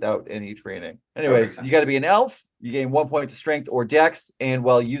 without any training. Anyways, you got to be an elf. You gain 1 point to strength or dex, and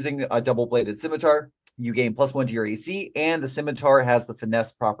while using a double-bladed scimitar, you gain +1 to your AC, and the scimitar has the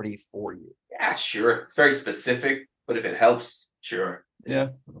finesse property for you. Yeah, sure. It's very specific, but if it helps, sure. Yeah.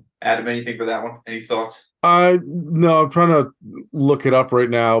 Adam, anything for that one? Any thoughts? No, I'm trying to look it up right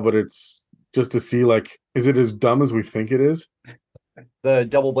now, but it's just to see, like, is it as dumb as we think it is? The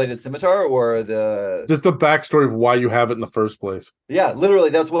double-bladed scimitar or just the backstory of why you have it in the first place. Yeah, literally,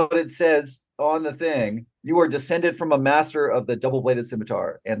 that's what it says on the thing. You are descended from a master of the double-bladed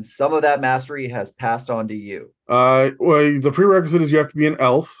scimitar, and some of that mastery has passed on to you. Well, the prerequisite is you have to be an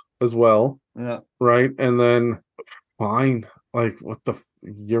elf as well. Yeah. Right? And then, fine. Like,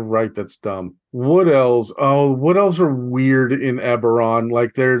 you're right, that's dumb. What else? Oh, what else are weird in Eberron?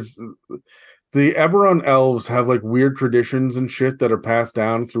 Like, there's... The Eberron elves have like weird traditions and shit that are passed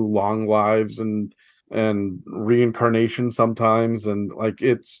down through long lives and reincarnation sometimes. And like,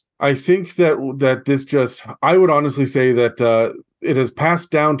 I think that this just, I would honestly say that it has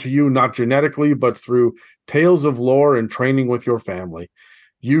passed down to you, not genetically, but through tales of lore and training with your family.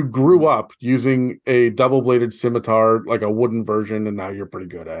 You grew up using a double-bladed scimitar, like a wooden version, and now you're pretty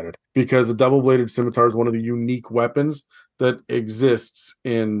good at it. Because a double-bladed scimitar is one of the unique weapons that exists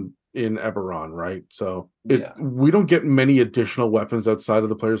in Eberron, right? So we don't get many additional weapons outside of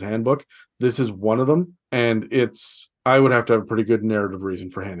the player's handbook. This is one of them, and I would have to have a pretty good narrative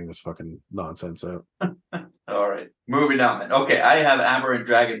reason for handing this fucking nonsense out. All right, moving on then. Okay, I have Aberrant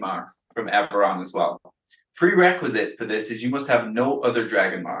Dragon Mark from Eberron as well. Prerequisite for this is you must have no other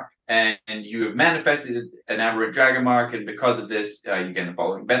dragon mark, and you have manifested an aberrant dragon mark, and because of this, you get the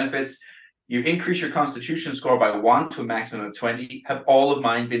following benefits. You increase your constitution score by 1 to a maximum of 20. Have all of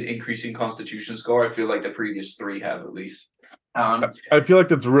mine been increasing constitution score? I feel like the previous 3 have at least. I feel like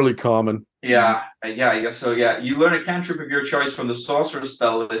that's really common. Yeah, I guess so. Yeah, you learn a cantrip of your choice from the sorcerer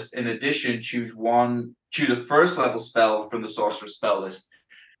spell list. In addition, choose a first level spell from the sorcerer spell list.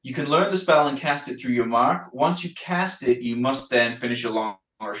 You can learn the spell and cast it through your mark. Once you cast it, you must then finish a long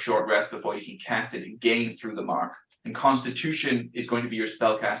or short rest before you can cast it again through the mark. And Constitution is going to be your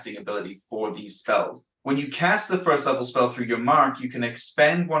spell casting ability for these spells. When you cast the first level spell through your mark, you can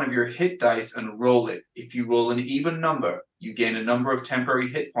expend one of your hit dice and roll it. If you roll an even number, you gain a number of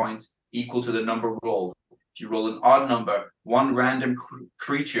temporary hit points equal to the number rolled. If you roll an odd number, one random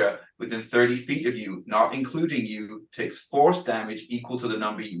creature within 30 feet of you, not including you, takes force damage equal to the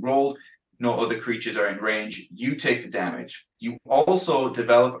number you rolled. No other creatures are in range. You take the damage. You also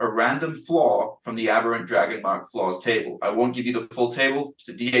develop a random flaw from the Aberrant Dragon Mark flaws table. I won't give you the full table. It's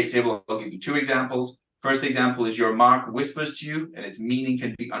a D8 table. I'll give you 2 examples. First example is your mark whispers to you, and its meaning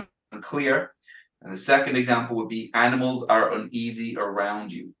can be unclear. And the second example would be animals are uneasy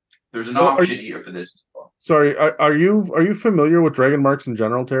around you. There's an option here for this. Sorry, are you familiar with dragon marks in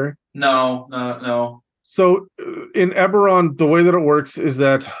general, Terry? No. So in Eberron, the way that it works is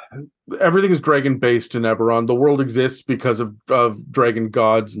that everything is dragon based in Eberron. The world exists because of dragon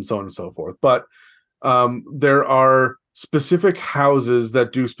gods and so on and so forth. But there are specific houses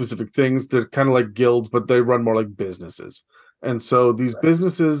that do specific things. They're kind of like guilds, but they run more like businesses. And so these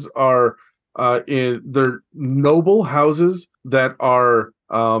businesses are they're noble houses that are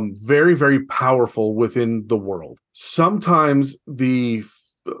very, very powerful within the world. Sometimes the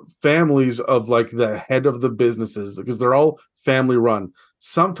families of like the head of the businesses, because they're all family run,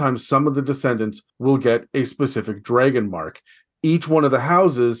 sometimes some of the descendants will get a specific dragon mark. Each one of the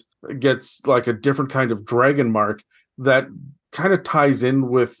houses gets like a different kind of dragon mark that kind of ties in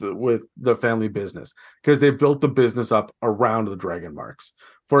with the family business, because they've built the business up around the dragon marks.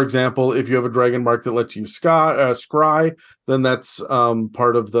 For example, if you have a dragon mark that lets you scry, then that's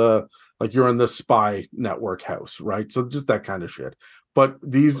part of the, like, you're in the spy network house, right? So just that kind of shit. But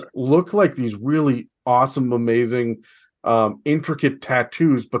these look like these really awesome, amazing, intricate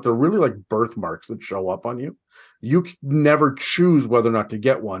tattoos, but they're really like birthmarks that show up on you. You can never choose whether or not to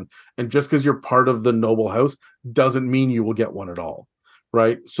get one. And just because you're part of the noble house doesn't mean you will get one at all,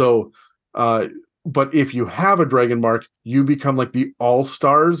 right? So, but if you have a dragon mark, you become like the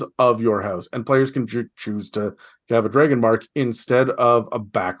all-stars of your house. And players can choose to have a dragon mark instead of a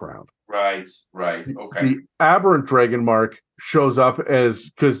background. Right. Okay. The aberrant dragon mark shows up as,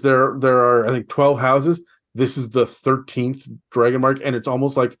 because there are, I think, 12 houses. This is the 13th dragon mark, and it's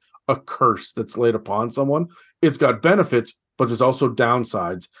almost like a curse that's laid upon someone. It's got benefits, but there's also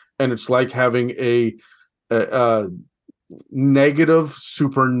downsides, and it's like having a negative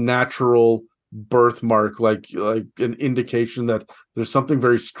supernatural birthmark, like an indication that there's something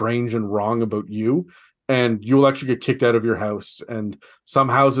very strange and wrong about you, and you'll actually get kicked out of your house. And some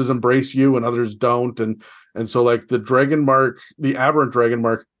houses embrace you and others don't, and so like the dragon mark, the aberrant dragon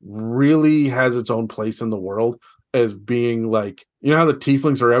mark, really has its own place in the world as being like, you know how the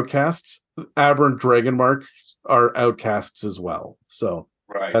tieflings are outcasts? Aberrant dragon mark are outcasts as well. So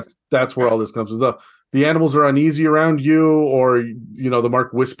that's where all this comes from. The animals are uneasy around you, or, you know, the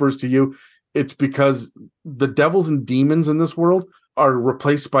mark whispers to you. It's because the devils and demons in this world are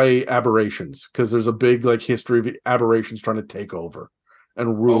replaced by aberrations, because there's a big like history of aberrations trying to take over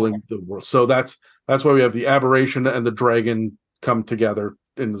and ruling the world. So that's why we have the aberration and the dragon come together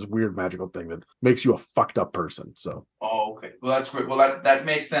in this weird magical thing that makes you a fucked up person. So okay, well, that's great. Well, that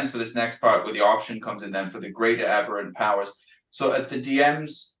makes sense for this next part, where the option comes in then for the greater aberrant powers. So at the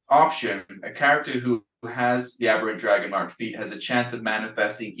DM's option, a character who has the aberrant dragon mark feat has a chance of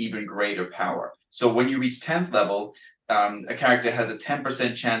manifesting even greater power. So when you reach 10th level, a character has a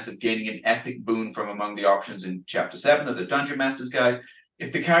 10% chance of gaining an epic boon from among the options in Chapter 7 of the Dungeon Master's Guide.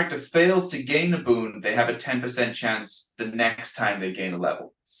 If the character fails to gain a boon, they have a 10% chance the next time they gain a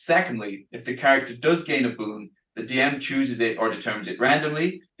level. Secondly, if the character does gain a boon, The DM chooses it or determines it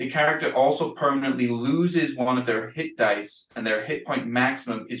randomly. The character also permanently loses one of their hit dice, and their hit point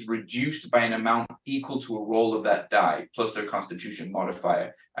maximum is reduced by an amount equal to a roll of that die, plus their constitution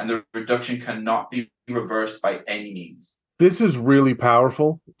modifier. And the reduction cannot be reversed by any means. This is really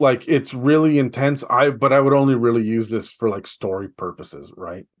powerful. Like, it's really intense. But I would only really use this for like story purposes,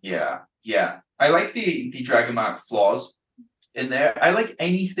 right? Yeah. I like the Dragon Mark flaws in there. I like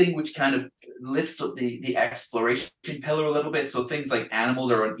anything which kind of lifts up the exploration pillar a little bit. So things like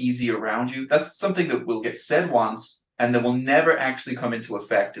animals are uneasy around you. That's something that will get said once and that will never actually come into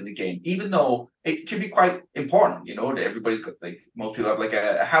effect in the game, even though it can be quite important. Everybody's got, like, most people have like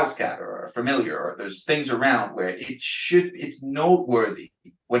a house cat or a familiar, or there's things around where it's noteworthy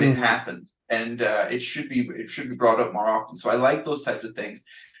when it happens, and it should be brought up more often. So I like those types of things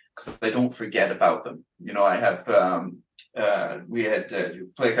because I don't forget about them. I have we had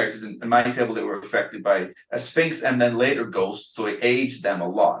player characters in my table that were affected by a sphinx and then later ghosts, so it aged them a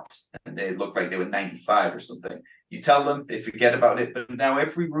lot, and they looked like they were 95 or something. You tell them, they forget about it, but now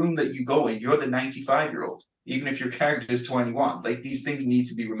every room that you go in, you're the 95-year-old, even if your character is 21. Like, these things need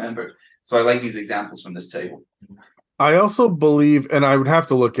to be remembered. So I like these examples from this table. I also believe, and I would have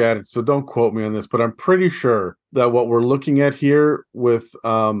to look at it, so don't quote me on this, but I'm pretty sure that what we're looking at here with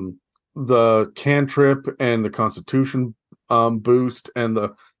the cantrip and the constitution boost and the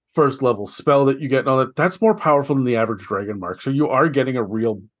first level spell that you get and all that's more powerful than the average dragon mark. So you are getting a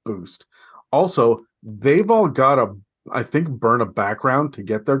real boost. Also, they've all got I think, burn a background to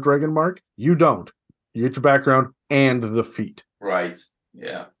get their dragon mark. You don't. You get your background and the feat. Right.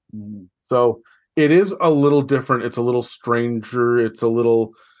 Yeah. So it is a little different. It's a little stranger. It's a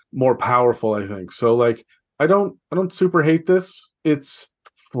little more powerful, I think. So, like, I don't super hate this. It's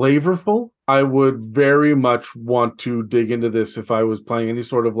flavorful. I would very much want to dig into this if I was playing any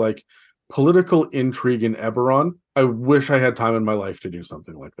sort of like political intrigue in Eberron. I wish I had time in my life to do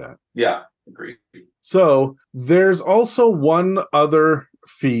something like that. Yeah, agreed. So there's also one other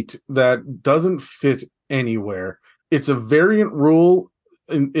feat that doesn't fit anywhere. It's a variant rule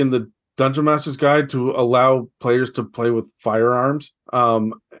in the Dungeon Master's Guide to allow players to play with firearms.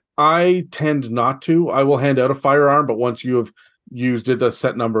 I tend not to. I will hand out a firearm, but once you have used it a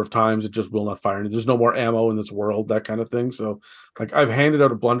set number of times, it just will not fire. There's no more ammo in this world, that kind of thing. So, like, I've handed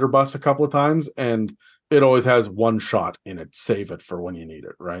out a blunderbuss a couple of times, and it always has one shot in it. Save it for when you need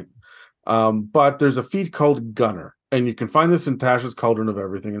it, right? But there's a feat called Gunner, and you can find this in Tasha's Cauldron of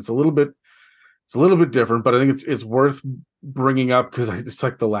Everything. It's a little bit different, but I think it's worth bringing up because it's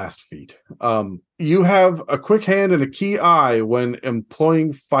like the last feat. You have a quick hand and a key eye when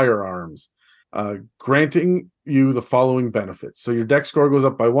employing firearms, granting you the following benefits. So your dex score goes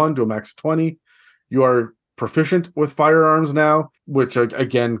up by 1 to a max of 20. You are proficient with firearms now, which,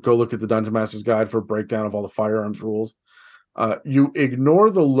 again, go look at the Dungeon Master's Guide for a breakdown of all the firearms rules. You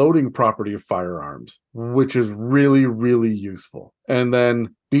ignore the loading property of firearms, which is really, really useful. And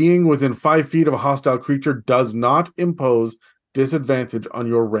then being within 5 feet of a hostile creature does not impose disadvantage on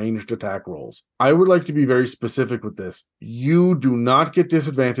your ranged attack rolls. I would like to be very specific with this. You do not get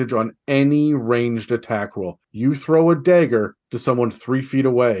disadvantage on any ranged attack roll. You throw a dagger to someone 3 feet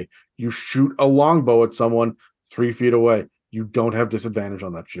away. You shoot a longbow at someone 3 feet away. You don't have disadvantage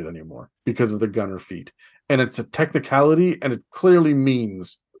on that shit anymore because of the Gunner feat. And it's a technicality, and it clearly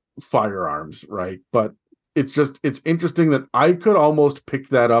means firearms, right? But it's interesting that I could almost pick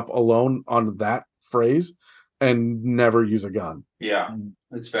that up alone on that phrase and never use a gun. Yeah,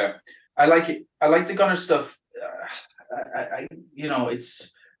 that's fair. I like it. I like the Gunner stuff.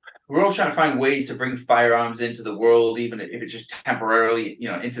 We're all trying to find ways to bring firearms into the world, even if it's just temporarily,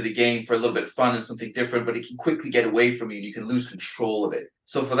 into the game for a little bit of fun and something different, but it can quickly get away from you and you can lose control of it.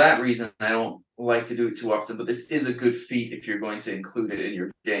 So for that reason, I don't like to do it too often, but this is a good feat if you're going to include it in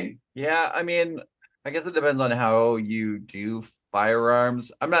your game. Yeah, I mean, I guess it depends on how you do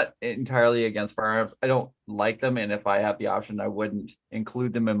firearms. I'm not entirely against firearms. I don't like them, and if I have the option, I wouldn't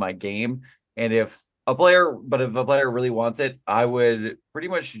include them in my game. And if a player really wants it, I would pretty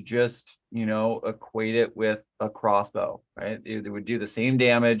much just, equate it with a crossbow, right? It would do the same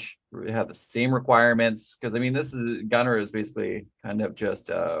damage, have the same requirements. Because Gunner is basically kind of just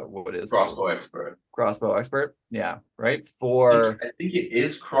what is crossbow expert. Crossbow expert, yeah, right. I think it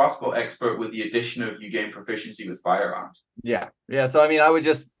is crossbow expert with the addition of you gain proficiency with firearms. Yeah. So I would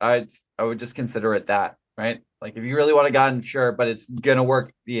just consider it that. Right? Like, if you really want a gun, sure, but it's gonna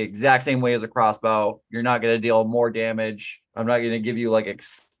work the exact same way as a crossbow. You're not gonna deal more damage. I'm not gonna give you like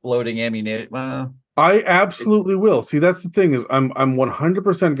exploding ammunition. Well, I absolutely will. See, that's the thing is I'm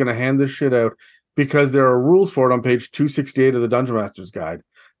 100% gonna hand this shit out because there are rules for it on page 268 of the Dungeon Master's Guide.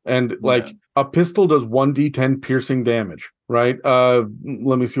 And like a pistol does 1d10 piercing damage, right?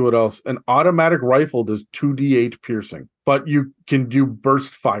 Let me see what else. An automatic rifle does 2d8 piercing, but you can do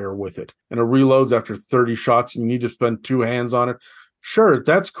burst fire with it, and it reloads after 30 shots. You need to spend 2 hands on it. Sure,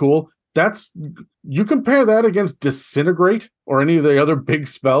 that's cool. You compare that against disintegrate or any of the other big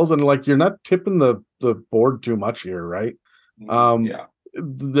spells, and like you're not tipping the board too much here, right?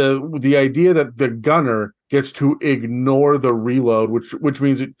 The idea that the gunner gets to ignore the reload, which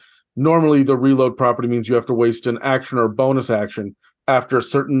means normally the reload property means you have to waste an action or bonus action after a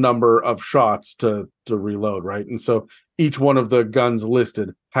certain number of shots to reload, right? And so each one of the guns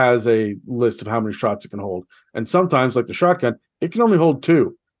listed has a list of how many shots it can hold. And sometimes, like the shotgun, it can only hold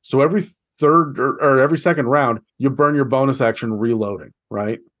 2. So every third or every second round, you burn your bonus action reloading,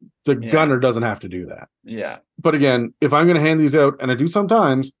 right? The gunner doesn't have to do that. Yeah. But again, if I'm going to hand these out, and I do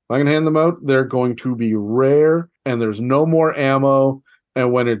sometimes, if I'm going to hand them out, they're going to be rare, and there's no more ammo.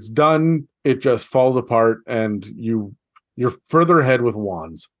 And when it's done, it just falls apart, and you're further ahead with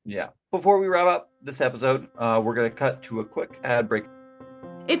wands. Yeah. Before we wrap up this episode, we're going to cut to a quick ad break.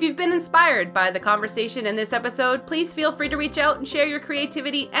 If you've been inspired by the conversation in this episode, please feel free to reach out and share your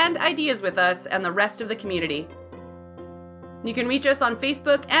creativity and ideas with us and the rest of the community. You can reach us on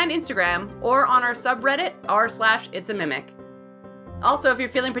Facebook and Instagram, or on our subreddit r/itsAmimic. Also, if you're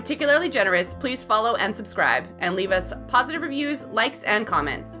feeling particularly generous, please follow and subscribe, and leave us positive reviews, likes, and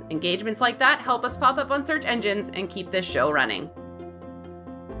comments. Engagements like that help us pop up on search engines and keep this show running.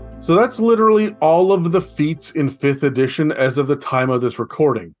 So that's literally all of the feats in 5th edition as of the time of this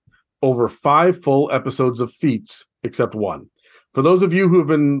recording. Over 5 full episodes of feats, except 1. For those of you who have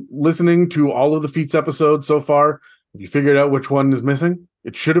been listening to all of the feats episodes so far, if you figured out which one is missing,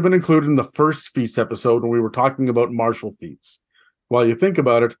 it should have been included in the first feats episode when we were talking about martial feats. While you think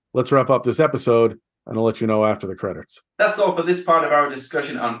about it, let's wrap up this episode, and I'll let you know after the credits. That's all for this part of our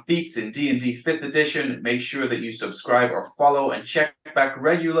discussion on feats in D&D 5th edition. Make sure that you subscribe or follow and check back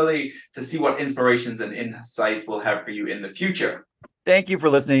regularly to see what inspirations and insights we'll have for you in the future. Thank you for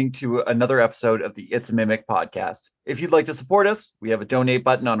listening to another episode of the It's a Mimic podcast. If you'd like to support us, we have a donate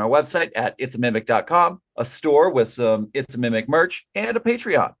button on our website at itsamimic.com, a store with some It's a Mimic merch, and a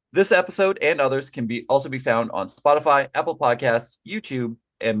Patreon. This episode and others can also be found on Spotify, Apple Podcasts, YouTube,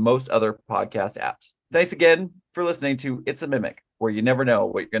 and most other podcast apps. Thanks again for listening to It's a Mimic, where you never know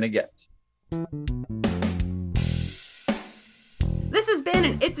what you're going to get. This has been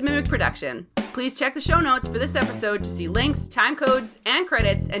an It's a Mimic production. Please check the show notes for this episode to see links, time codes, and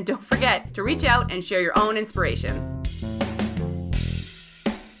credits, and don't forget to reach out and share your own inspirations.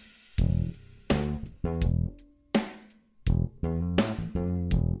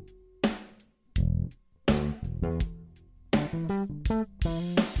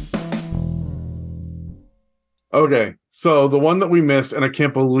 Okay, so the one that we missed, and I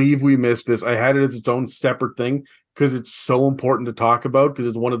can't believe we missed this, I had it as its own separate thing because it's so important to talk about because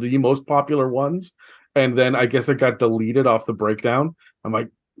it's one of the most popular ones. And then I guess it got deleted off the breakdown. I'm like,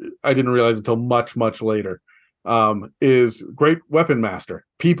 I didn't realize until much, much later. Is Great Weapon Master.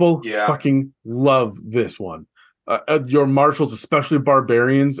 People fucking love this one. Your marshals, especially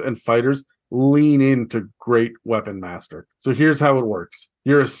barbarians and fighters, lean into Great Weapon Master. So here's how it works.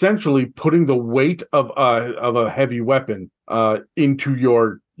 You're essentially putting the weight of a heavy weapon into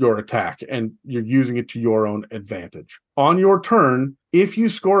your attack, and you're using it to your own advantage. On your turn, if you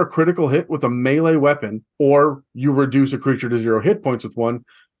score a critical hit with a melee weapon, or you reduce a creature to 0 hit points with one,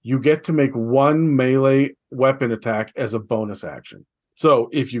 you get to make 1 melee weapon attack as a bonus action. So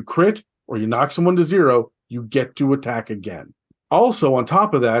if you crit or you knock someone to 0, you get to attack again. Also, on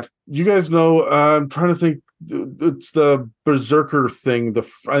top of that, you guys know, I'm trying to think, it's the Berserker thing,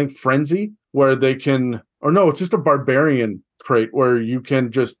 I think Frenzy, where they can, or no, it's just a Barbarian trait where you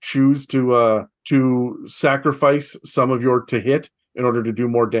can just choose to sacrifice some of your to hit in order to do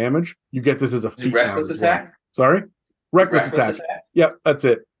more damage. You get this as a feat. Reckless attack? Well. Sorry? Reckless attack. Yep, that's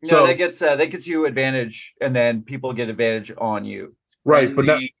it. No, that gets you advantage, and then people get advantage on you. Right,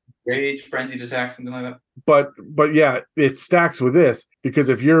 Frenzy, but rage, frenzied attack, something like that. But yeah, it stacks with this because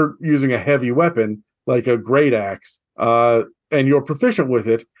if you're using a heavy weapon like a great axe, and you're proficient with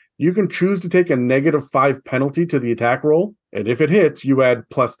it, you can choose to take a -5 penalty to the attack roll, and if it hits, you add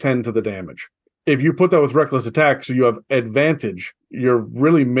 +10 to the damage. If you put that with reckless attack, so you have advantage, you're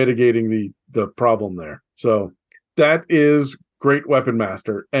really mitigating the problem there. So that is Great Weapon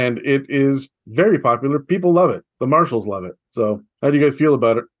Master, and it is very popular. People love it. The marshals love it. So how do you guys feel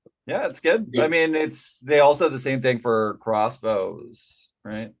about it? Yeah, it's good. Yeah. I mean, they also have the same thing for crossbows,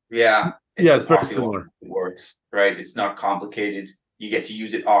 right? Yeah. It's very popular. similar. It works, right? It's not complicated. You get to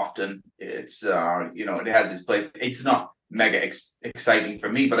use it often. It's it has its place. It's not mega exciting for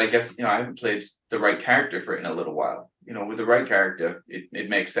me, but I guess I haven't played the right character for it in a little while. With the right character, it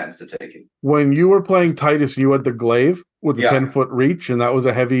makes sense to take it. When you were playing Titus, you had the glaive with the 10-foot reach, and that was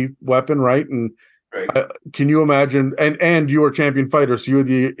a heavy weapon, right? And right. Can you imagine? And you were champion fighter, so you had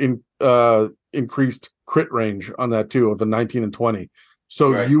the increased crit range on that too, of the 19 and 20.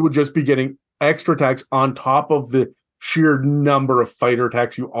 So right. you would just be getting extra attacks on top of the sheer number of fighter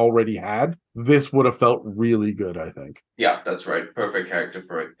attacks you already had. This would have felt really good, I think. Yeah, that's right. Perfect character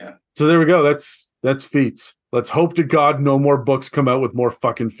for it. Yeah. So there we go. That's Feats. Let's hope to God no more books come out with more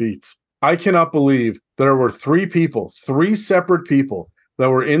fucking Feats. I cannot believe there were three separate people that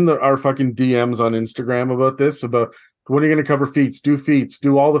were in our fucking DMs on Instagram about this, about when are you going to cover Feats,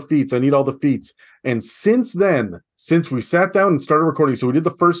 do all the Feats. I need all the Feats. And since we sat down and started recording, so we did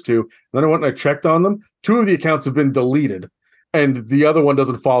the first two, then I went and I checked on them. 2 of the accounts have been deleted, and the other one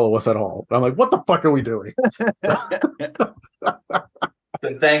doesn't follow us at all. And I'm like, what the fuck are we doing? It's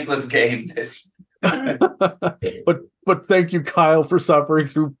a thankless game, this. but thank you, Kyle, for suffering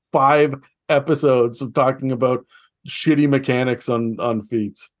through 5 episodes of talking about shitty mechanics on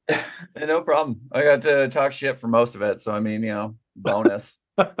Feats. No problem. I got to talk shit for most of it, so I mean, bonus.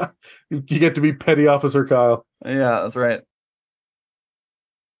 You get to be petty officer Kyle. Yeah, that's right.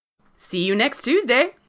 See you next Tuesday.